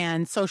sports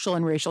and social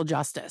and racial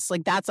justice.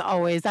 Like that's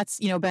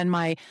been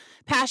my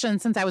passion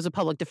since I was a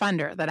public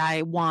defender, that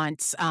I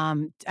want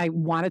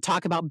to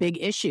talk about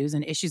big issues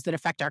and issues that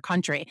affect our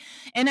country.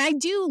 And I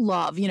do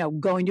love,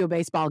 going to a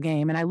baseball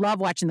game, and I love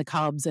watching the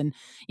Cubs, and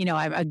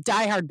I'm a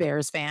diehard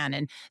Bears fan.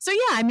 And so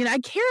yeah, I mean, I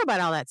care about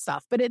all that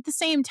stuff, but at the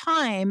same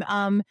time,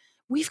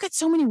 we've got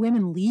so many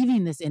women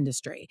leaving this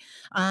industry.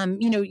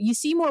 You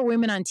see more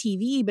women on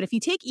TV, but if you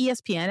take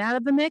ESPN out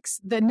of the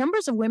mix, the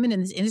numbers of women in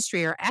this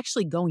industry are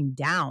actually going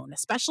down,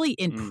 especially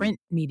in print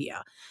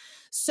media.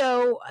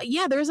 So,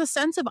 yeah, there's a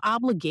sense of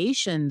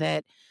obligation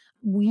that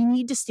we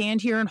need to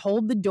stand here and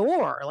hold the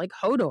door, like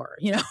Hodor,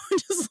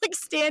 just like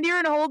stand here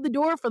and hold the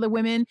door for the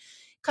women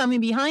coming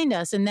behind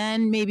us. And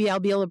then maybe I'll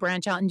be able to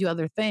branch out and do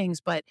other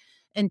things. But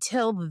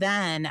until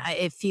then,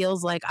 it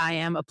feels like I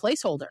am a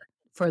placeholder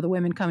for the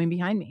women coming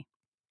behind me.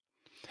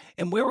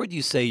 And where would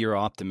you say your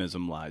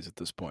optimism lies at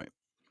this point?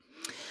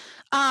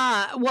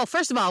 Well,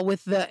 first of all,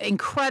 with the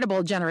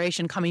incredible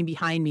generation coming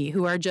behind me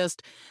who are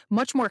just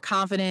much more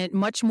confident,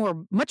 much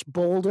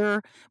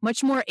bolder,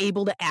 much more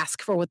able to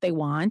ask for what they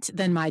want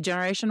than my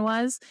generation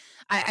was.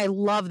 I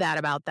love that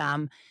about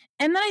them.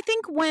 And then I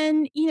think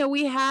when,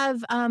 we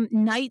have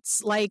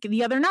nights like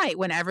the other night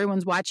when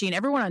everyone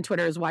on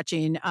Twitter is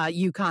watching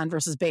UConn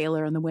versus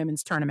Baylor in the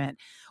women's tournament,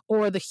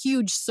 or the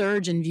huge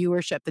surge in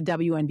viewership the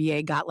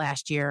WNBA got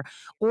last year,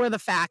 or the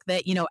fact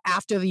that,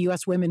 after the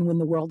U.S. women win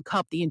the World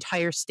Cup, the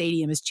entire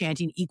stadium is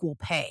chanting equal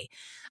pay.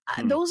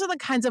 Those are the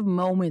kinds of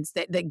moments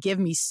that give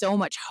me so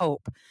much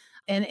hope.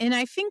 And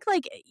I think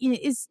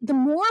is the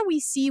more we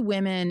see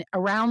women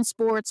around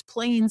sports,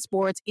 playing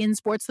sports, in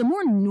sports, the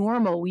more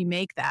normal we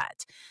make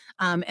that.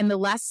 And the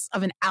less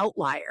of an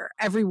outlier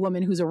every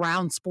woman who's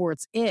around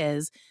sports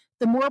is,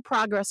 the more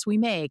progress we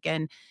make.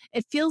 And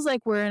it feels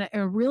like we're in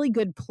a really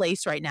good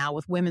place right now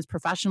with women's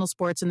professional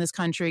sports in this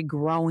country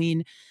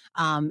growing,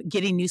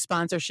 getting new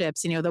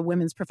sponsorships. The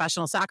Women's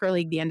Professional Soccer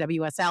League, the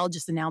NWSL,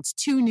 just announced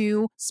 2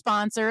 new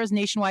sponsors,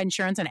 Nationwide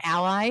Insurance and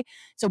Ally.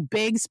 So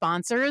big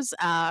sponsors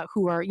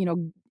who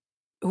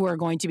are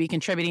going to be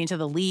contributing to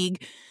the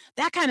league.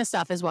 That kind of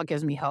stuff is what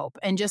gives me hope.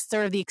 And just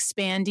sort of the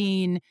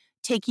expanding,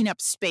 taking up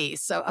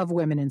space of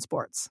women in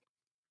sports.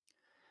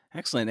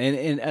 Excellent.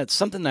 And it's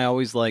something I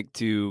always like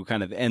to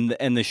kind of end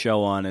the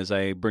show on as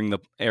I bring the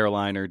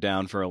airliner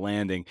down for a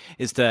landing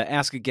is to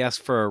ask a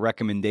guest for a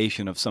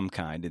recommendation of some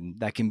kind. And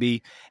that can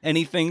be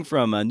anything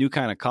from a new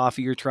kind of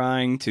coffee you're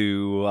trying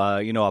to,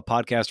 a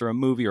podcast or a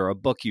movie or a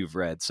book you've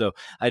read. So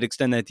I'd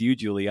extend that to you,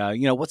 Julie.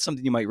 What's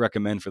something you might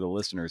recommend for the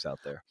listeners out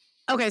there?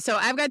 Okay, so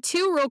I've got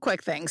 2 real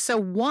quick things. So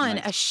one,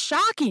 nice. A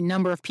shocking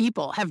number of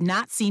people have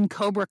not seen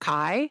Cobra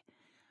Kai,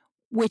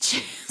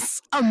 which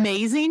is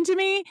amazing to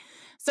me.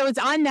 So it's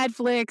on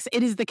Netflix.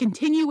 It is the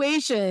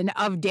continuation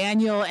of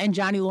Daniel and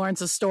Johnny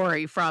Lawrence's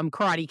story from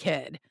Karate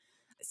Kid.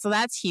 So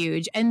that's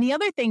huge. And the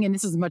other thing, and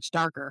this is much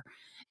darker,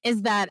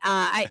 is that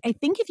I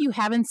think if you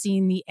haven't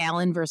seen the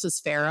Allen versus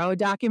Farrow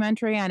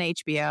documentary on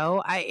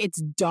HBO,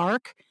 it's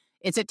dark.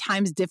 It's at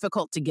times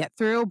difficult to get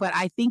through, but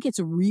I think it's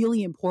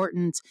really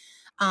important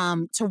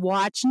to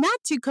watch, not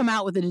to come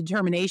out with a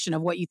determination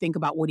of what you think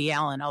about Woody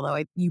Allen,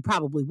 although you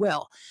probably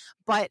will.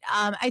 But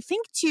I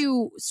think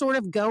to sort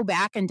of go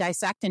back and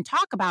dissect and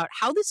talk about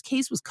how this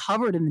case was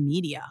covered in the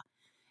media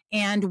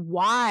and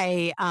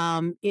why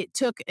it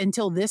took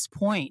until this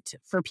point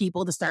for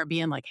people to start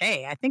being like,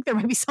 hey, I think there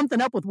might be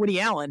something up with Woody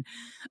Allen.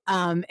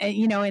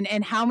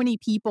 And how many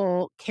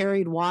people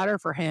carried water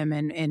for him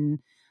and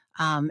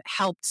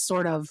helped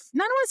sort of,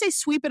 not want to say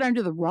sweep it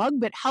under the rug,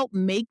 but help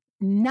make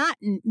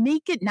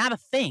it not a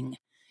thing,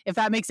 if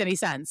that makes any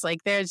sense.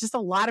 Like there's just a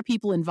lot of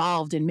people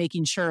involved in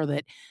making sure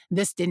that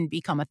this didn't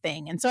become a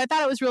thing. And so I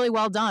thought it was really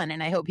well done,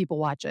 and I hope people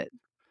watch it.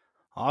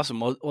 Awesome.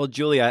 Well,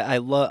 Julie, I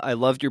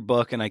loved your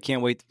book, and I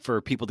can't wait for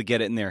people to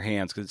get it in their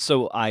hands because it's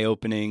so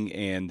eye-opening,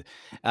 and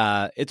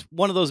it's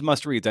one of those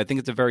must-reads. I think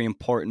it's a very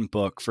important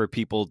book for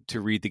people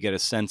to read to get a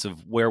sense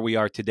of where we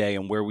are today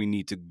and where we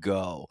need to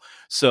go.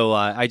 So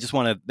I just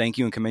want to thank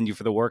you and commend you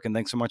for the work, and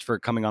thanks so much for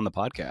coming on the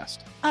podcast.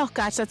 Oh,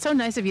 gosh, that's so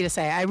nice of you to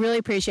say. I really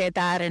appreciate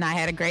that, and I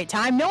had a great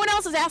time. No one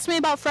else has asked me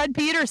about Fred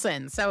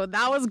Peterson, so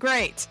that was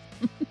great.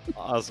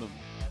 Awesome.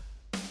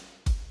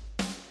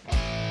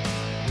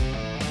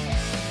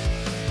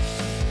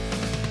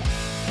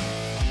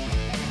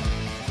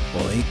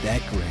 Well, ain't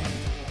that grand?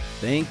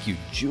 Thank you,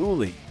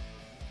 Julie.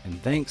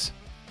 And thanks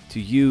to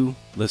you,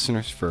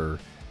 listeners, for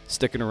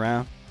sticking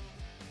around,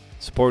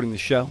 supporting the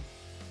show,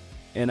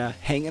 and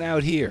hanging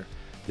out here.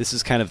 This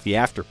is kind of the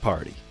after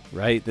party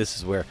right? This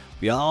is where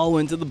we all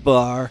went to the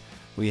bar,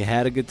 we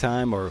had a good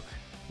time, or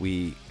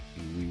we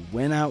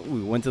went out,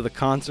 we went to the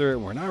concert,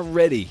 and we're not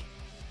ready.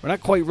 We're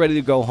not quite ready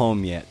to go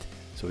home yet.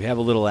 So we have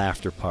a little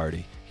after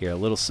party here, a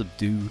little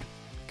subdued,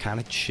 kind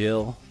of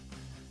chill.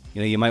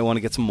 You know, you might want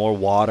to get some more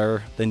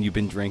water than you've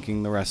been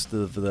drinking the rest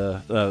of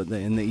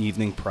in the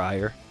evening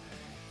prior.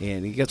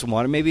 And you get some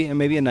water, maybe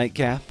a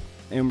nightcap,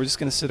 and we're just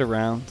going to sit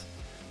around.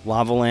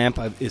 Lava lamp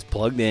is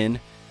plugged in.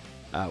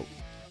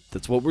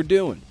 That's what we're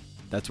doing.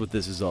 That's what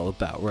this is all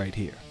about right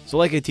here. So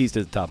like I teased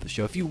at the top of the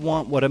show, if you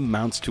want what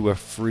amounts to a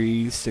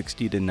free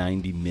 60 to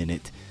 90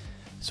 minute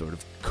sort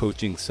of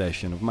coaching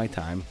session of my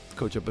time,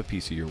 coach up a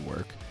piece of your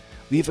work,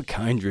 leave a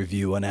kind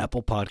review on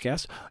Apple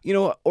Podcasts,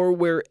 or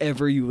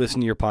wherever you listen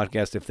to your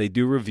podcast. If they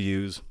do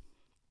reviews,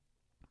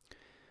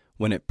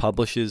 when it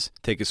publishes,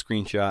 take a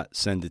screenshot,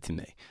 send it to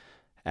me.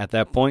 At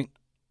that point,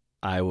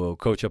 I will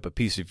coach up a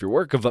piece of your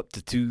work of up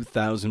to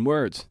 2,000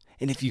 words.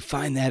 And if you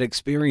find that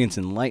experience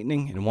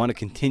enlightening and want to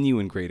continue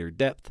in greater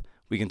depth,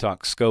 we can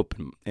talk scope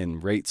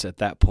and rates at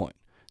that point.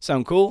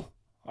 Sound cool?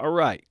 All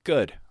right,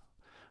 good.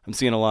 I'm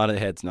seeing a lot of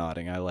heads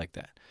nodding. I like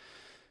that.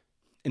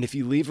 And if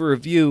you leave a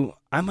review,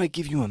 I might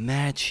give you a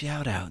mad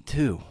shout out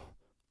too.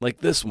 Like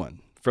this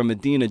one from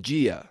Medina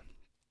Gia.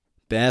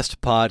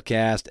 Best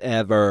podcast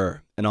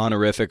ever. An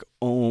honorific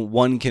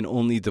one can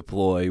only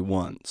deploy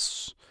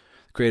once.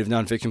 Creative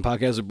Nonfiction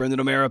Podcast with Brendan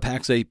O'Mara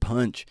packs a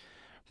punch.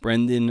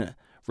 Brendan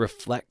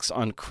reflects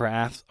on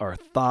crafts are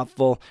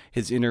thoughtful.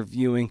 His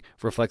interviewing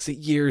reflects the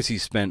years he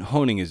spent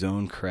honing his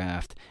own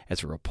craft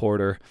as a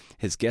reporter.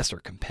 His guests are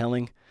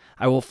compelling.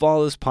 I will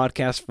follow this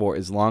podcast for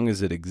as long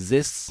as it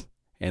exists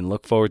and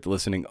look forward to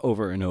listening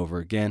over and over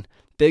again.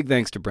 Big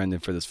thanks to Brendan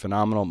for this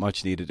phenomenal,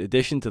 much-needed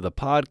addition to the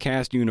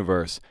podcast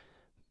universe.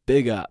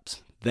 Big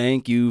ups.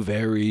 Thank you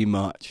very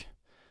much.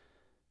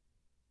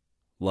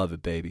 Love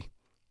it, baby.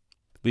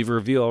 Leave a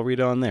review. I'll read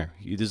it on there.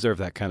 You deserve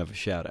that kind of a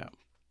shout-out.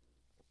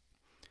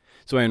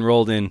 So I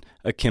enrolled in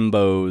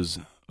Akimbo's,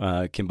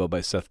 Akimbo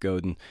by Seth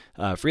Godin,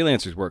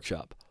 Freelancers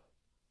Workshop.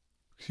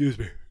 Excuse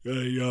me. Got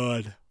a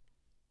yawn.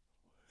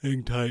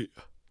 Hang tight.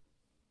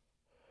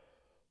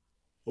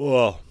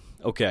 Whoa.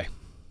 Okay.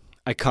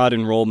 I caught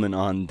enrollment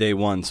on day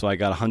one, so I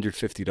got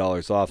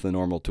 $150 off the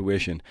normal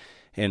tuition.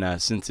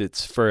 And since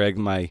it's for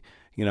my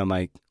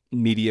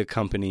media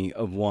company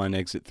of one,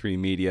 Exit 3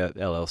 Media,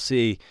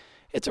 LLC,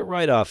 it's a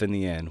write-off in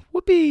the end.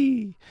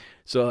 Whoopee!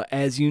 So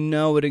as you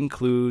know, it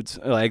includes,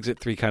 Exit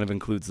 3 kind of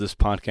includes this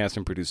podcast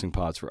and producing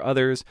pods for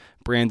others,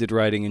 branded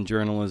writing and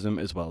journalism,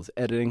 as well as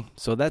editing.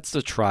 So that's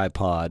the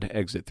tripod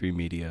Exit 3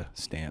 Media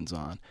stands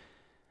on.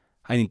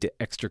 I need to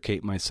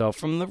extricate myself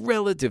from the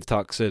relative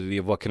toxicity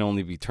of what can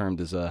only be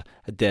termed as a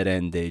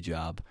dead-end day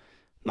job.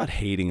 I'm not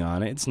hating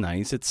on it. It's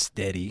nice. It's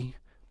steady.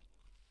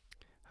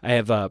 I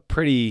have a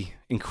pretty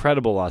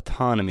incredible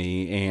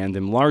autonomy and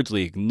am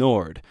largely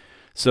ignored.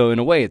 So in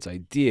a way, it's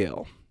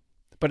ideal.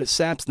 But it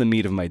saps the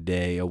meat of my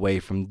day away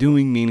from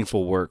doing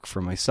meaningful work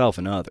for myself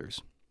and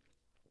others.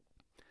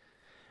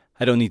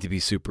 I don't need to be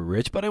super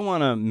rich, but I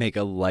want to make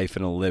a life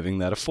and a living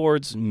that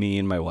affords me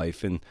and my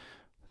wife and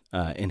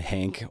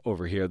Hank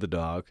over here, the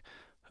dog,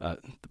 the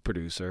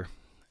producer,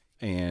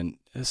 and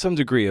some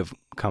degree of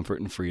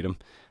comfort and freedom,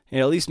 and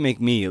at least make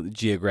me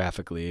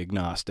geographically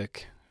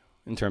agnostic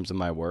in terms of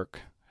my work.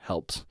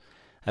 Helps.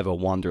 I have a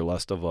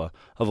wanderlust of a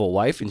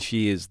wife, and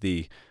she is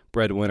the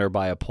breadwinner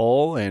by a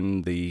pole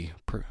and the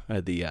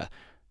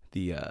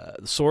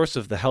source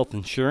of the health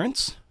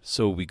insurance.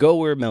 So we go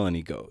where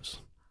Melanie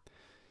goes.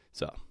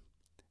 So,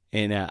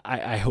 and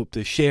I hope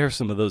to share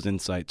some of those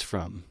insights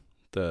from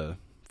the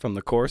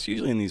course,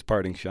 usually in these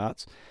parting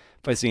shots.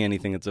 If I see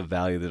anything that's of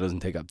value that doesn't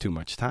take up too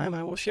much time,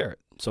 I will share it.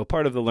 So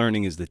part of the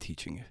learning is the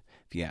teaching,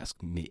 if you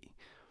ask me.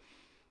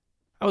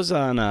 I was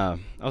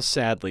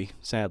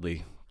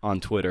sadly on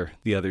Twitter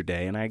the other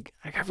day, and I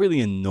got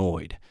really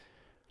annoyed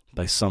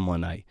by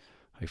someone I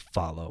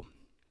follow.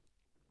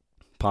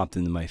 Popped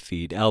into my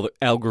feed,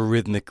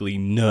 algorithmically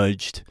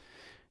nudged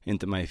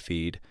into my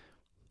feed.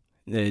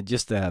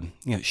 Just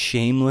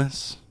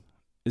shameless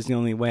is the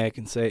only way I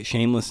can say it.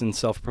 Shameless in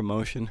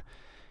self-promotion.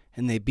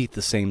 And they beat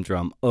the same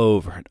drum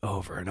over and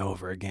over and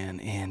over again.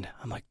 And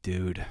I'm like,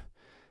 dude,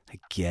 I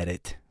get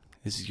it.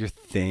 This is your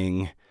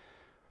thing.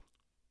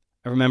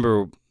 I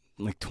remember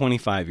like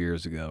 25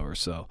 years ago or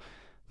so,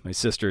 my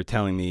sister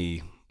telling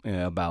me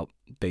about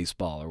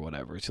baseball or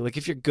whatever. She's like,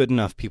 if you're good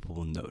enough, people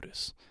will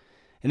notice.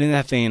 And in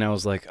that vein, I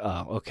was like,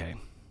 oh, okay.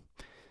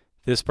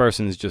 This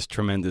person is just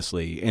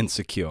tremendously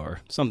insecure.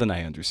 Something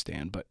I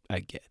understand, but I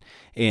get.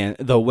 And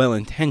though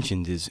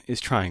well-intentioned,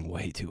 is trying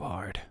way too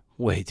hard.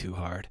 Way too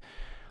hard.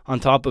 On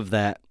top of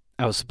that,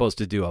 I was supposed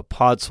to do a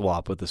pod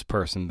swap with this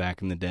person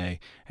back in the day.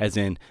 As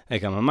in, they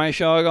come on my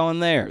show, I go on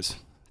theirs.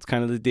 It's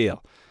kind of the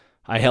deal.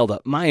 I held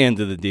up my end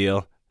of the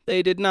deal.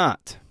 They did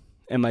not.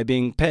 Am I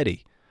being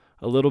petty?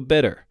 A little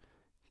bitter.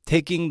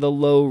 Taking the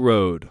low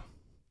road.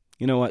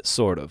 You know what?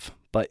 Sort of.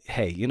 But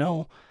hey,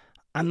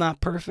 I'm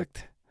not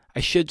perfect. I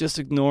should just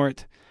ignore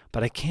it.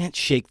 But I can't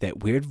shake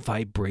that weird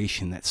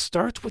vibration that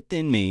starts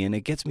within me and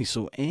it gets me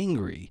so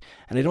angry.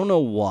 And I don't know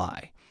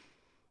why.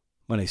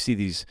 when I see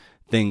these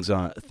things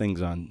on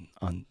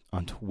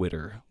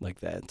Twitter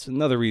like that. It's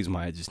another reason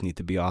why I just need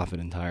to be off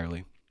it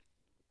entirely.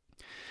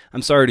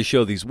 I'm sorry to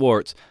show these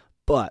warts,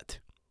 but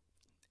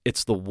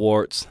it's the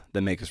warts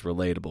that make us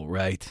relatable,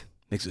 right?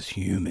 Makes us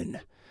human.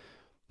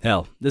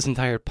 Hell, this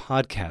entire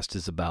podcast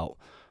is about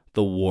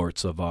the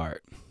warts of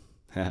art.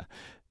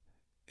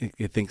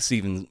 You think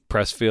Steven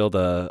Pressfield,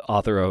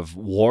 author of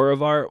War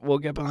of Art, will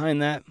get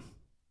behind that?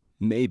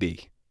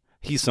 Maybe.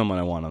 He's someone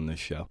I want on this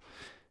show.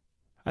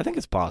 I think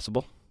it's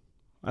possible.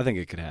 I think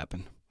it could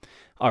happen.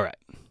 All right.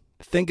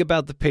 Think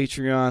about the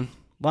Patreon.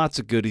 Lots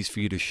of goodies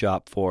for you to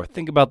shop for.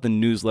 Think about the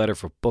newsletter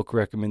for book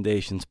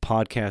recommendations,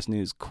 podcast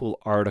news, cool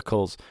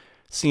articles,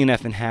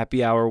 CNF and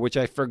Happy Hour, which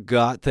I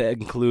forgot to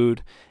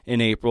include in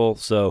April.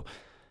 So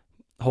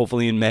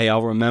hopefully in May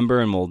I'll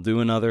remember and we'll do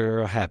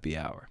another Happy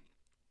Hour.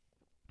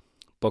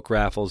 Book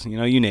raffles,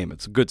 you name it.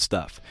 It's good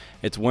stuff.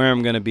 It's where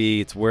I'm going to be.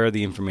 It's where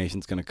the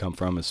information's going to come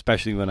from,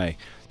 especially when I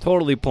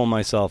totally pull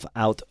myself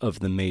out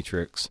of the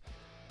matrix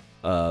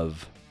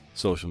of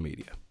social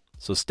media.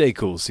 So stay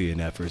cool,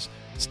 CNFers.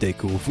 Stay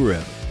cool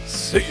forever.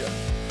 See ya.